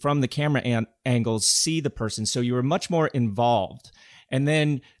actually, from the camera angles, see the person. So you were much more involved. And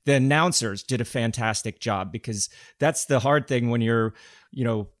then the announcers did a fantastic job, because that's the hard thing when you're,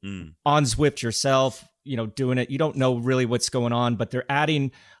 on Zwift yourself, doing it. You don't know really what's going on, but they're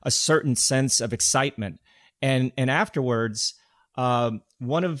adding a certain sense of excitement. And afterwards, one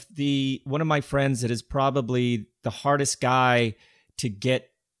of my friends that is probably the hardest guy to get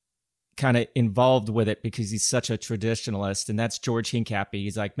kind of involved with it, because he's such a traditionalist, and that's George Hincapie.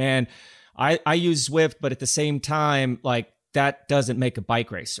 He's like, "Man, I use Zwift, but at the same time, like, that doesn't make a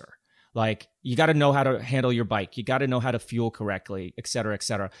bike racer. Like, you got to know how to handle your bike. You got to know how to fuel correctly, et cetera, et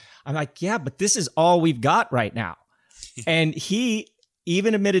cetera." I'm like, "Yeah, but this is all we've got right now." And he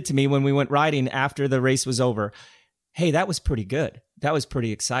even admitted to me when we went riding after the race was over, "Hey, that was pretty good. That was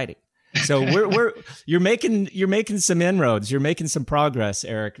pretty exciting." So you're making some inroads. You're making some progress,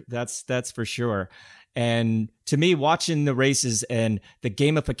 Eric. That's for sure. And to me, watching the races and the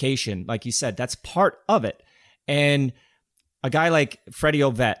gamification, like you said, that's part of it. And a guy like Freddie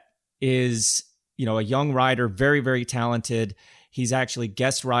Ovett is, a young rider, very, very talented. He's actually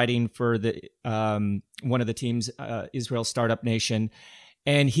guest riding for the one of the teams, Israel Startup Nation,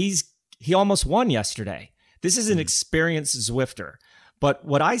 and he almost won yesterday. This is an experienced Zwifter. But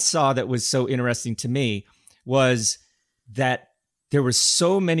what I saw that was so interesting to me was that there were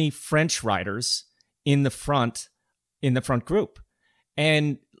so many French riders in the front group.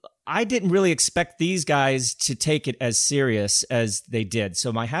 And I didn't really expect these guys to take it as serious as they did.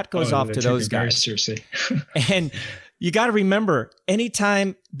 So my hat goes off to those guys. Very seriously. And you got to remember,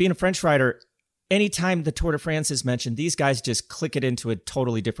 anytime being a French rider, anytime the Tour de France is mentioned, these guys just click it into a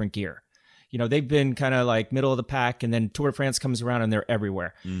totally different gear. You know, they've been kind of like middle of the pack, and then Tour de France comes around and they're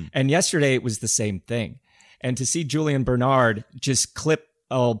everywhere. And yesterday it was the same thing. And to see Julian Bernard just clip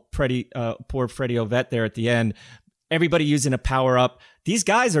poor Freddie Ovett there at the end, everybody using a power up. These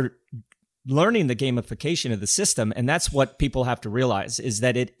guys are learning the gamification of the system. And that's what people have to realize, is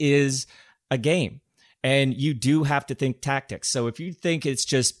that it is a game and you do have to think tactics. So if you think it's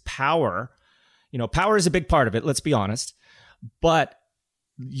just power, you know, power is a big part of it, let's be honest, but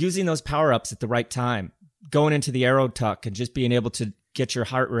using those power ups at the right time, going into the aero tuck and just being able to get your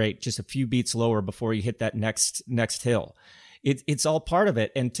heart rate just a few beats lower before you hit that next hill. It's all part of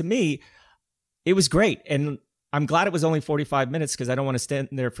it. And to me, it was great. And I'm glad it was only 45 minutes because I don't want to stand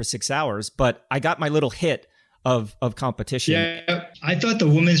there for 6 hours, but I got my little hit of competition. Yeah, I thought the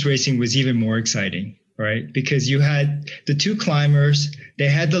women's racing was even more exciting, right? Because you had the two climbers, they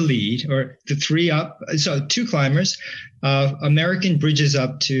had the lead, or the three up. So two climbers, American bridges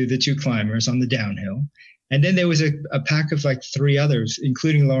up to the two climbers on the downhill. And then there was a pack of like three others,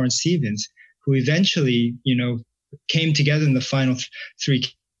 including Lauren Stevens, who eventually, you know, came together in the final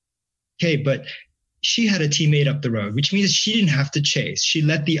 3K. But she had a teammate up the road, which means she didn't have to chase. She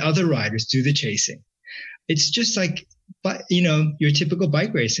let the other riders do the chasing. It's just like, you know, your typical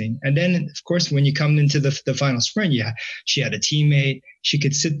bike racing. And then, of course, when you come into the final sprint, she had a teammate. She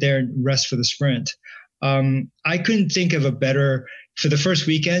could sit there and rest for the sprint. I couldn't think of for the first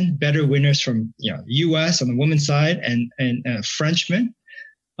weekend, better winners from, you know, US on the women's side and a Frenchman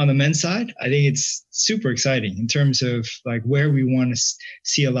on the men's side. I think it's super exciting in terms of like where we want to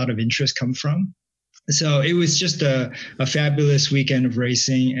see a lot of interest come from. So it was just a fabulous weekend of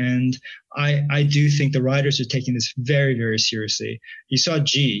racing. And I do think the riders are taking this very, very seriously. You saw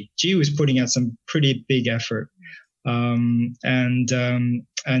G was putting out some pretty big effort. And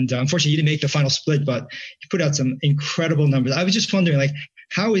unfortunately he didn't make the final split, but he put out some incredible numbers. I was just wondering, like,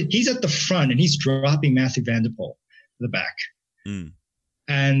 how he's at the front and he's dropping Mathieu van der Poel at the back.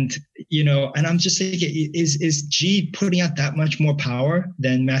 And, you know, and I'm just thinking, is G putting out that much more power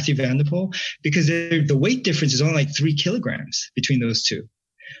than Mathieu van der Poel? Because the weight difference is only like 3 kilograms between those two.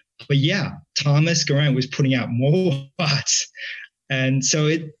 But yeah, Thomas Geraint was putting out more watts. And so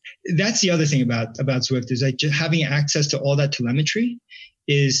that's the other thing about Zwift, is like just having access to all that telemetry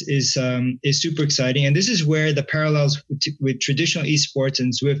is super exciting. And this is where the parallels with traditional esports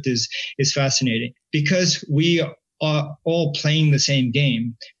and Zwift is fascinating, because we are all playing the same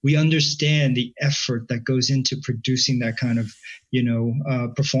game. We understand the effort that goes into producing that kind of, you know,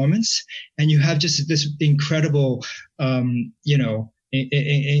 performance. And you have just this incredible, you know,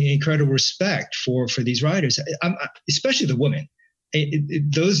 incredible respect for these riders, especially the women.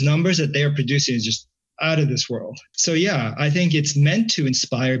 Those numbers that they are producing is just out of this world. So yeah, I think it's meant to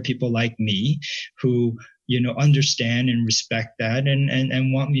inspire people like me who, you know, understand and respect that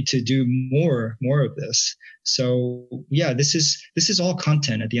and want me to do more of this. So yeah, this is all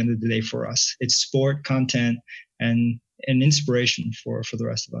content at the end of the day for us. It's sport content and inspiration for the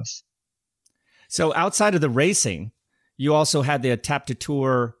rest of us. So outside of the racing, you also had the Tap to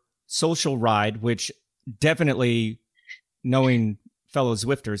Tour social ride, which definitely, knowing fellow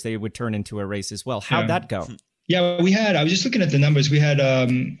Zwifters, they would turn into a race as well. How'd that go? Yeah, I was just looking at the numbers. We had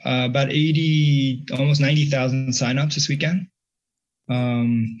about 80, almost 90,000 signups this weekend.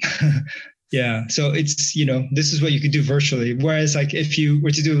 Yeah, so it's, you know, this is what you could do virtually. Whereas like if you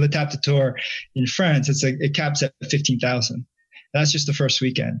were to do Le Tap to Tour in France, it's like it caps at 15,000. That's just the first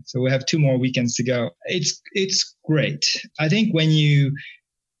weekend. So we have 2 more weekends to go. It's great. I think when you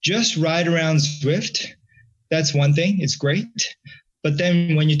just ride around Zwift, that's one thing. It's great. But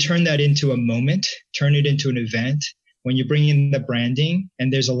then when you turn that into a moment, turn it into an event, when you bring in the branding,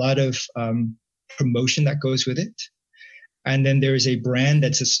 and there's a lot of promotion that goes with it, and then there is a brand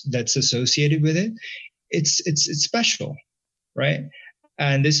that's associated with it, it's special, right?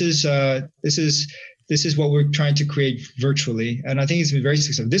 And this is what we're trying to create virtually, and I think it's been very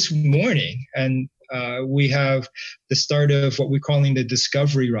successful. This morning, and we have the start of what we're calling the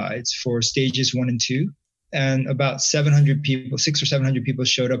discovery rides for stages 1 and 2. And about 700 people, 600 or 700 people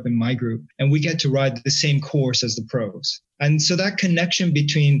showed up in my group, and we get to ride the same course as the pros. And so that connection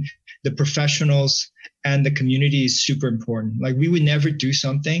between the professionals and the community is super important. Like we would never do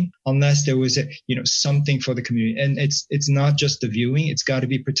something unless there was something for the community. And it's not just the viewing, it's got to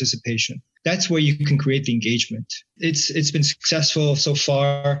be participation. That's where you can create the engagement. It's been successful so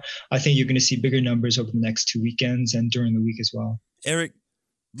far. I think you're going to see bigger numbers over the next 2 weekends and during the week as well. Eric,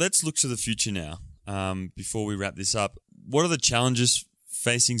 let's look to the future now. Before we wrap this up, what are the challenges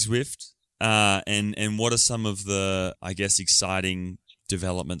facing Zwift? And what are some of the, I guess, exciting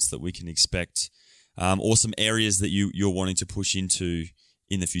developments that we can expect, or some areas that you're wanting to push into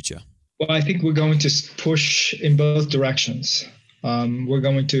in the future? Well, I think we're going to push in both directions. We're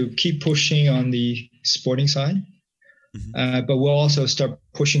going to keep pushing on the sporting side, but we'll also start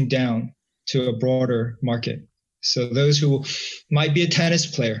pushing down to a broader market. So those who might be a tennis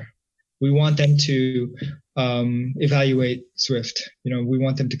player, we want them to evaluate Zwift. We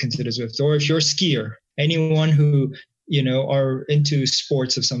want them to consider Zwift. Or if you're a skier, anyone who are into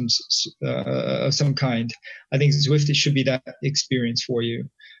sports of some kind, I think Zwift should be that experience for you.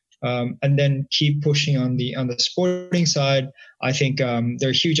 And then keep pushing on the sporting side. I think there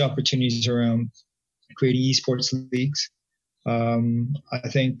are huge opportunities around creating esports leagues. I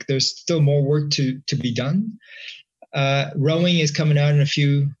think there's still more work to be done. Rowing is coming out in a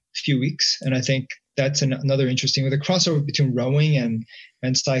few weeks, and I think that's another interesting. The crossover between rowing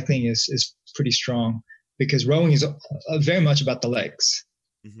and cycling is pretty strong, because rowing is very much about the legs.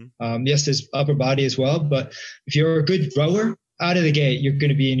 Yes, there's upper body as well, but if you're a good rower, out of the gate, you're going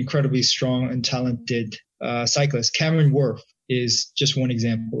to be an incredibly strong and talented cyclist. Cameron Worth is just one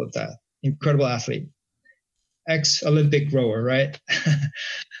example of that. Incredible athlete, ex-Olympic rower, right?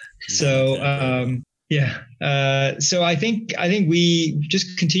 So I think we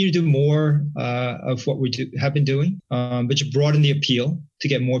just continue to do more of what we have been doing, but to broaden the appeal to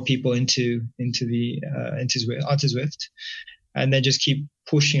get more people onto Zwift, and then just keep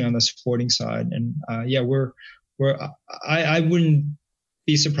pushing on the sporting side. And I wouldn't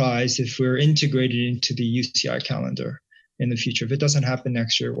be surprised if we're integrated into the UCI calendar in the future. If it doesn't happen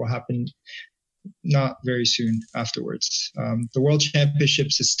next year, it will happen not very soon afterwards. The World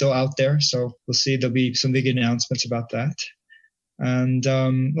Championships is still out there, so we'll see. There'll be some big announcements about that. And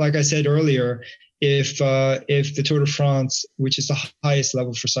like I said earlier, if the Tour de France, which is the highest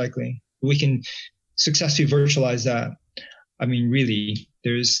level for cycling, we can successfully virtualize that, I mean, really,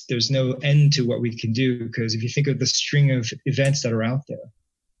 there's no end to what we can do, because if you think of the string of events that are out there,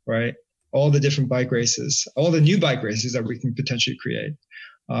 right? All the different bike races, all the new bike races that we can potentially create.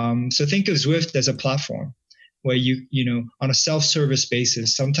 So think of Zwift as a platform where you on a self-service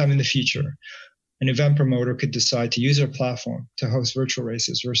basis, sometime in the future, an event promoter could decide to use our platform to host virtual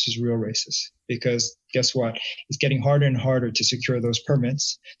races versus real races. Because guess what? It's getting harder and harder to secure those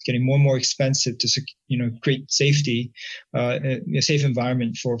permits. It's getting more and more expensive to, create safety, a safe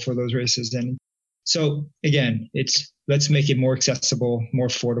environment for those races. And so again, let's make it more accessible, more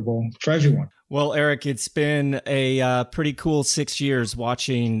affordable for everyone. Well, Eric, it's been a pretty cool 6 years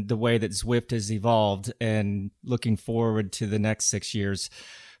watching the way that Zwift has evolved, and looking forward to the next 6 years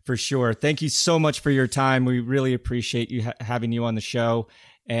for sure. Thank you so much for your time. We really appreciate you having you on the show.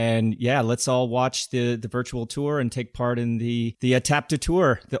 And yeah, let's all watch the virtual tour and take part in the Adapta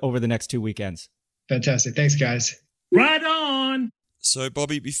Tour over the next 2 weekends. Fantastic. Thanks, guys. Right on. So,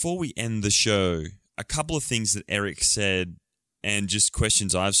 Bobby, before we end the show, a couple of things that Eric said, and just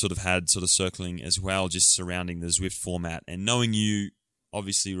questions I've sort of had sort of circling as well, just surrounding the Zwift format. And knowing you,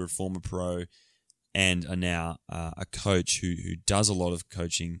 obviously you're a former pro and are now a coach who does a lot of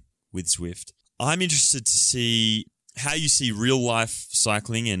coaching with Zwift, I'm interested to see how you see real-life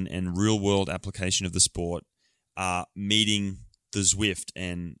cycling and real-world application of the sport meeting the Zwift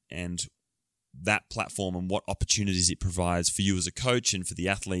and that platform, and what opportunities it provides for you as a coach and for the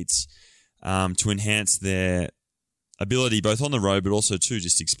athletes to enhance their ability both on the road, but also too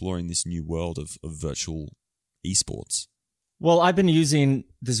just exploring this new world of virtual esports. Well, I've been using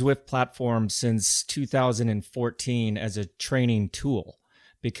the Zwift platform since 2014 as a training tool,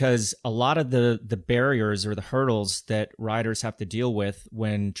 because a lot of the barriers or the hurdles that riders have to deal with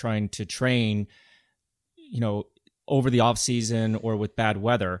when trying to train, over the off season or with bad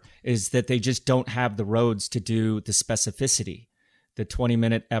weather, is that they just don't have the roads to do the specificity, the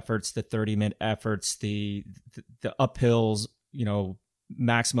 20-minute efforts, the 30-minute efforts, the uphills,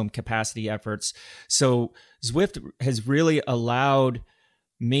 maximum capacity efforts. So Zwift has really allowed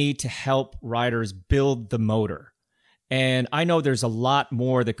me to help riders build the motor. And I know there's a lot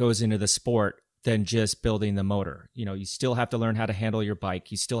more that goes into the sport than just building the motor. You still have to learn how to handle your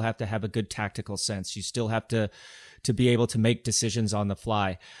bike. You still have to have a good tactical sense. You still have to be able to make decisions on the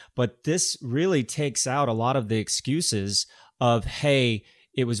fly. But this really takes out a lot of the excuses of, hey,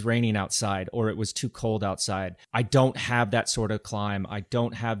 it was raining outside or it was too cold outside. I don't have that sort of climb. I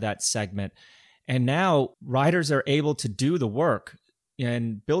don't have that segment. And now riders are able to do the work.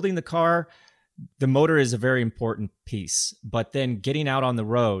 And building the car, the motor is a very important piece. But then getting out on the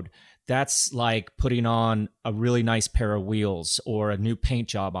road, that's like putting on a really nice pair of wheels or a new paint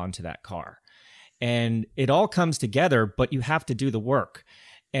job onto that car. And it all comes together, but you have to do the work.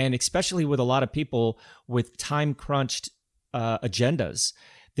 And especially with a lot of people with time-crunched agendas,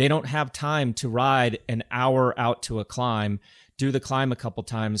 they don't have time to ride an hour out to a climb, do the climb a couple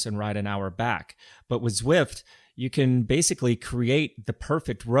times, and ride an hour back. But with Zwift, you can basically create the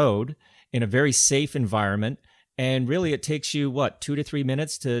perfect road in a very safe environment. And really, it takes you, 2 to 3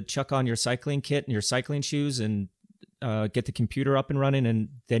 minutes to chuck on your cycling kit and your cycling shoes and get the computer up and running, and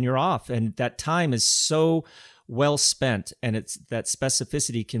then you're off. And that time is so well spent, and it's that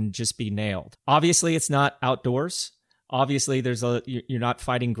specificity can just be nailed. Obviously, it's not outdoors. Obviously, you're not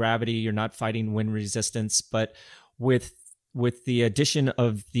fighting gravity, you're not fighting wind resistance, but with the addition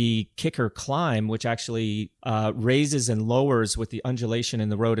of the kicker climb, which actually raises and lowers with the undulation in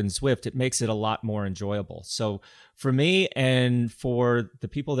the road in Zwift, it makes it a lot more enjoyable. So for me and for the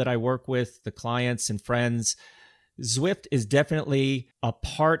people that I work with, the clients and friends, Zwift is definitely a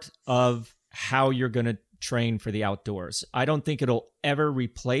part of how you're going to train for the outdoors. I don't think it'll ever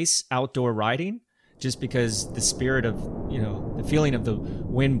replace outdoor riding, just because the spirit of, the feeling of the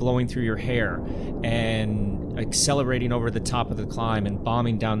wind blowing through your hair and accelerating over the top of the climb and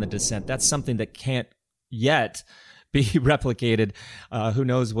bombing down the descent, that's something that can't yet be replicated. Who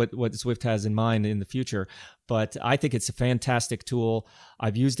knows what Zwift has in mind in the future. But I think it's a fantastic tool.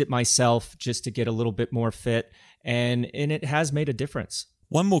 I've used it myself just to get a little bit more fit, and it has made a difference.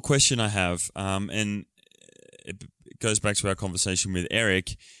 One more question I have, and it goes back to our conversation with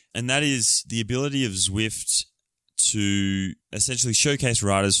Eric, and that is the ability of Zwift to essentially showcase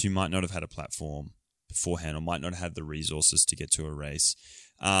riders who might not have had a platform beforehand or might not have the resources to get to a race.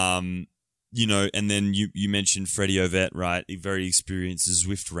 And then you mentioned Freddie Ovett, right? A very experienced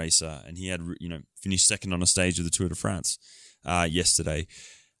Zwift racer, and he had, finished second on a stage of the Tour de France yesterday.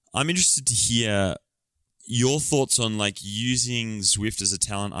 I'm interested to hear your thoughts on using Zwift as a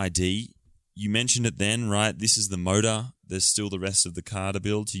talent ID. You mentioned it then, right? This is the motor. There's still the rest of the car to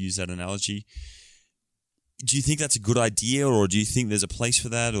build, to use that analogy. Do you think that's a good idea, or do you think there's a place for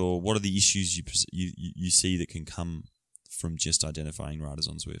that, or what are the issues you see that can come from just identifying riders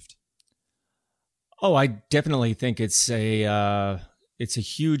on Zwift? Oh, I definitely think it's a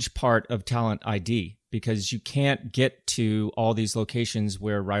huge part of talent ID, because you can't get to all these locations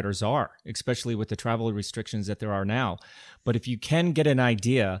where riders are, especially with the travel restrictions that there are now. But if you can get an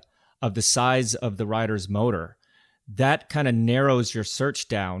idea of the size of the rider's motor, that kind of narrows your search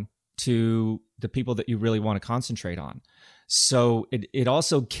down to the people that you really want to concentrate on. So it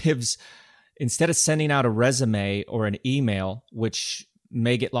also gives, instead of sending out a resume or an email, which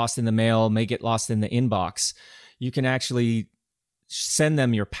may get lost in the mail, may get lost in the inbox, you can actually send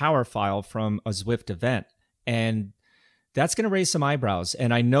them your power file from a Zwift event. And that's going to raise some eyebrows.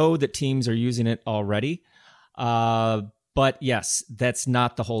 And I know that teams are using it already. But yes, that's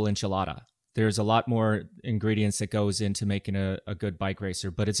not the whole enchilada. There's a lot more ingredients that goes into making a good bike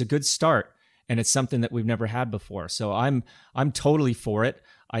racer, but it's a good start, and it's something that we've never had before. So I'm totally for it.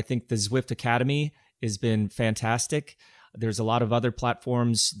 I think the Zwift Academy has been fantastic. There's a lot of other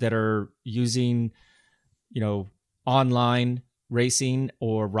platforms that are using, online racing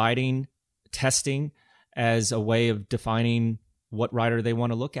or riding testing as a way of defining what rider they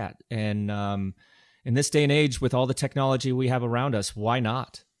want to look at. And in this day and age, with all the technology we have around us, why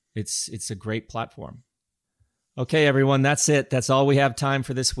not? It's a great platform. Okay, everyone, that's it. That's all we have time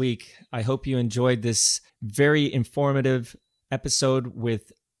for this week. I hope you enjoyed this very informative episode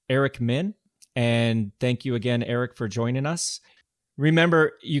with Eric Min. And thank you again, Eric, for joining us.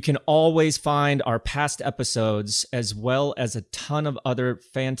 Remember, you can always find our past episodes as well as a ton of other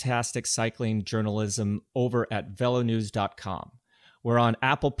fantastic cycling journalism over at velonews.com. We're on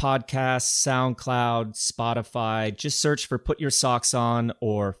Apple Podcasts, SoundCloud, Spotify. Just search for Put Your Socks On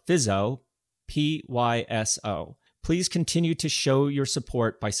or Physo, Pyso. Please continue to show your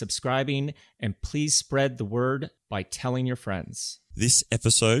support by subscribing, and please spread the word by telling your friends. This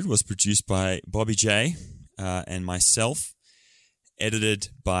episode was produced by Bobby J and myself, edited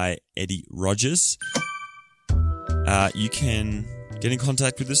by Eddie Rogers. You can get in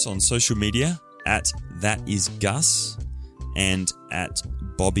contact with us on social media at ThatIsGus and at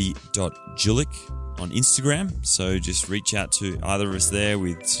bobby.julik on Instagram. So just reach out to either of us there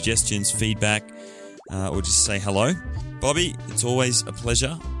with suggestions, feedback, or just say hello. Bobby, it's always a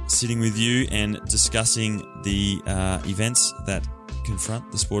pleasure sitting with you and discussing the events that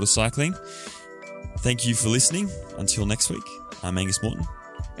confront the sport of cycling. Thank you for listening. Until next week, I'm Angus Morton.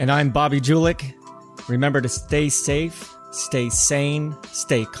 And I'm Bobby Julich. Remember to stay safe, stay sane,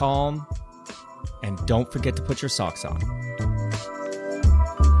 stay calm, and don't forget to put your socks on.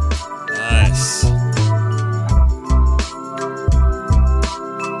 Nice.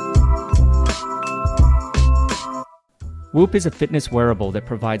 Whoop is a fitness wearable that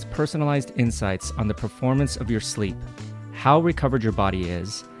provides personalized insights on the performance of your sleep, how recovered your body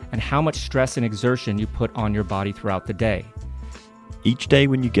is, and how much stress and exertion you put on your body throughout the day. Each day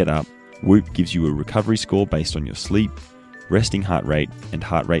when you get up, Whoop gives you a recovery score based on your sleep, resting heart rate, and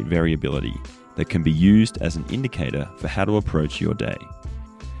heart rate variability that can be used as an indicator for how to approach your day.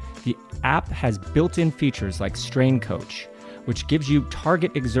 The app has built-in features like Strain Coach, which gives you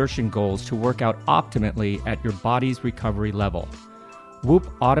target exertion goals to work out optimally at your body's recovery level.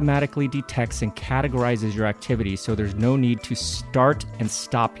 Whoop automatically detects and categorizes your activity so there's no need to start and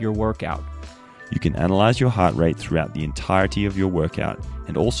stop your workout. You can analyze your heart rate throughout the entirety of your workout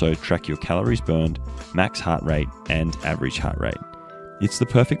and also track your calories burned, max heart rate, and average heart rate. It's the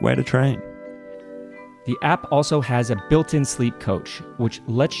perfect way to train. The app also has a built-in sleep coach, which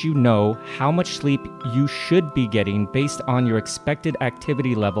lets you know how much sleep you should be getting based on your expected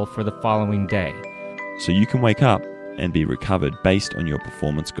activity level for the following day. So you can wake up and be recovered based on your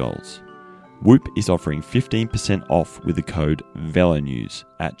performance goals. Whoop is offering 15% off with the code VELONEWS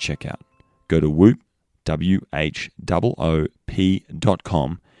at checkout. Go to Whoop, WHOOP.com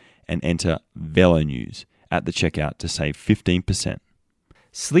and enter VELONEWS at the checkout to save 15%.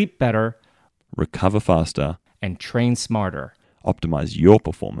 Sleep better, recover faster, and train smarter. Optimize your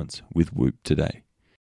performance with Whoop today.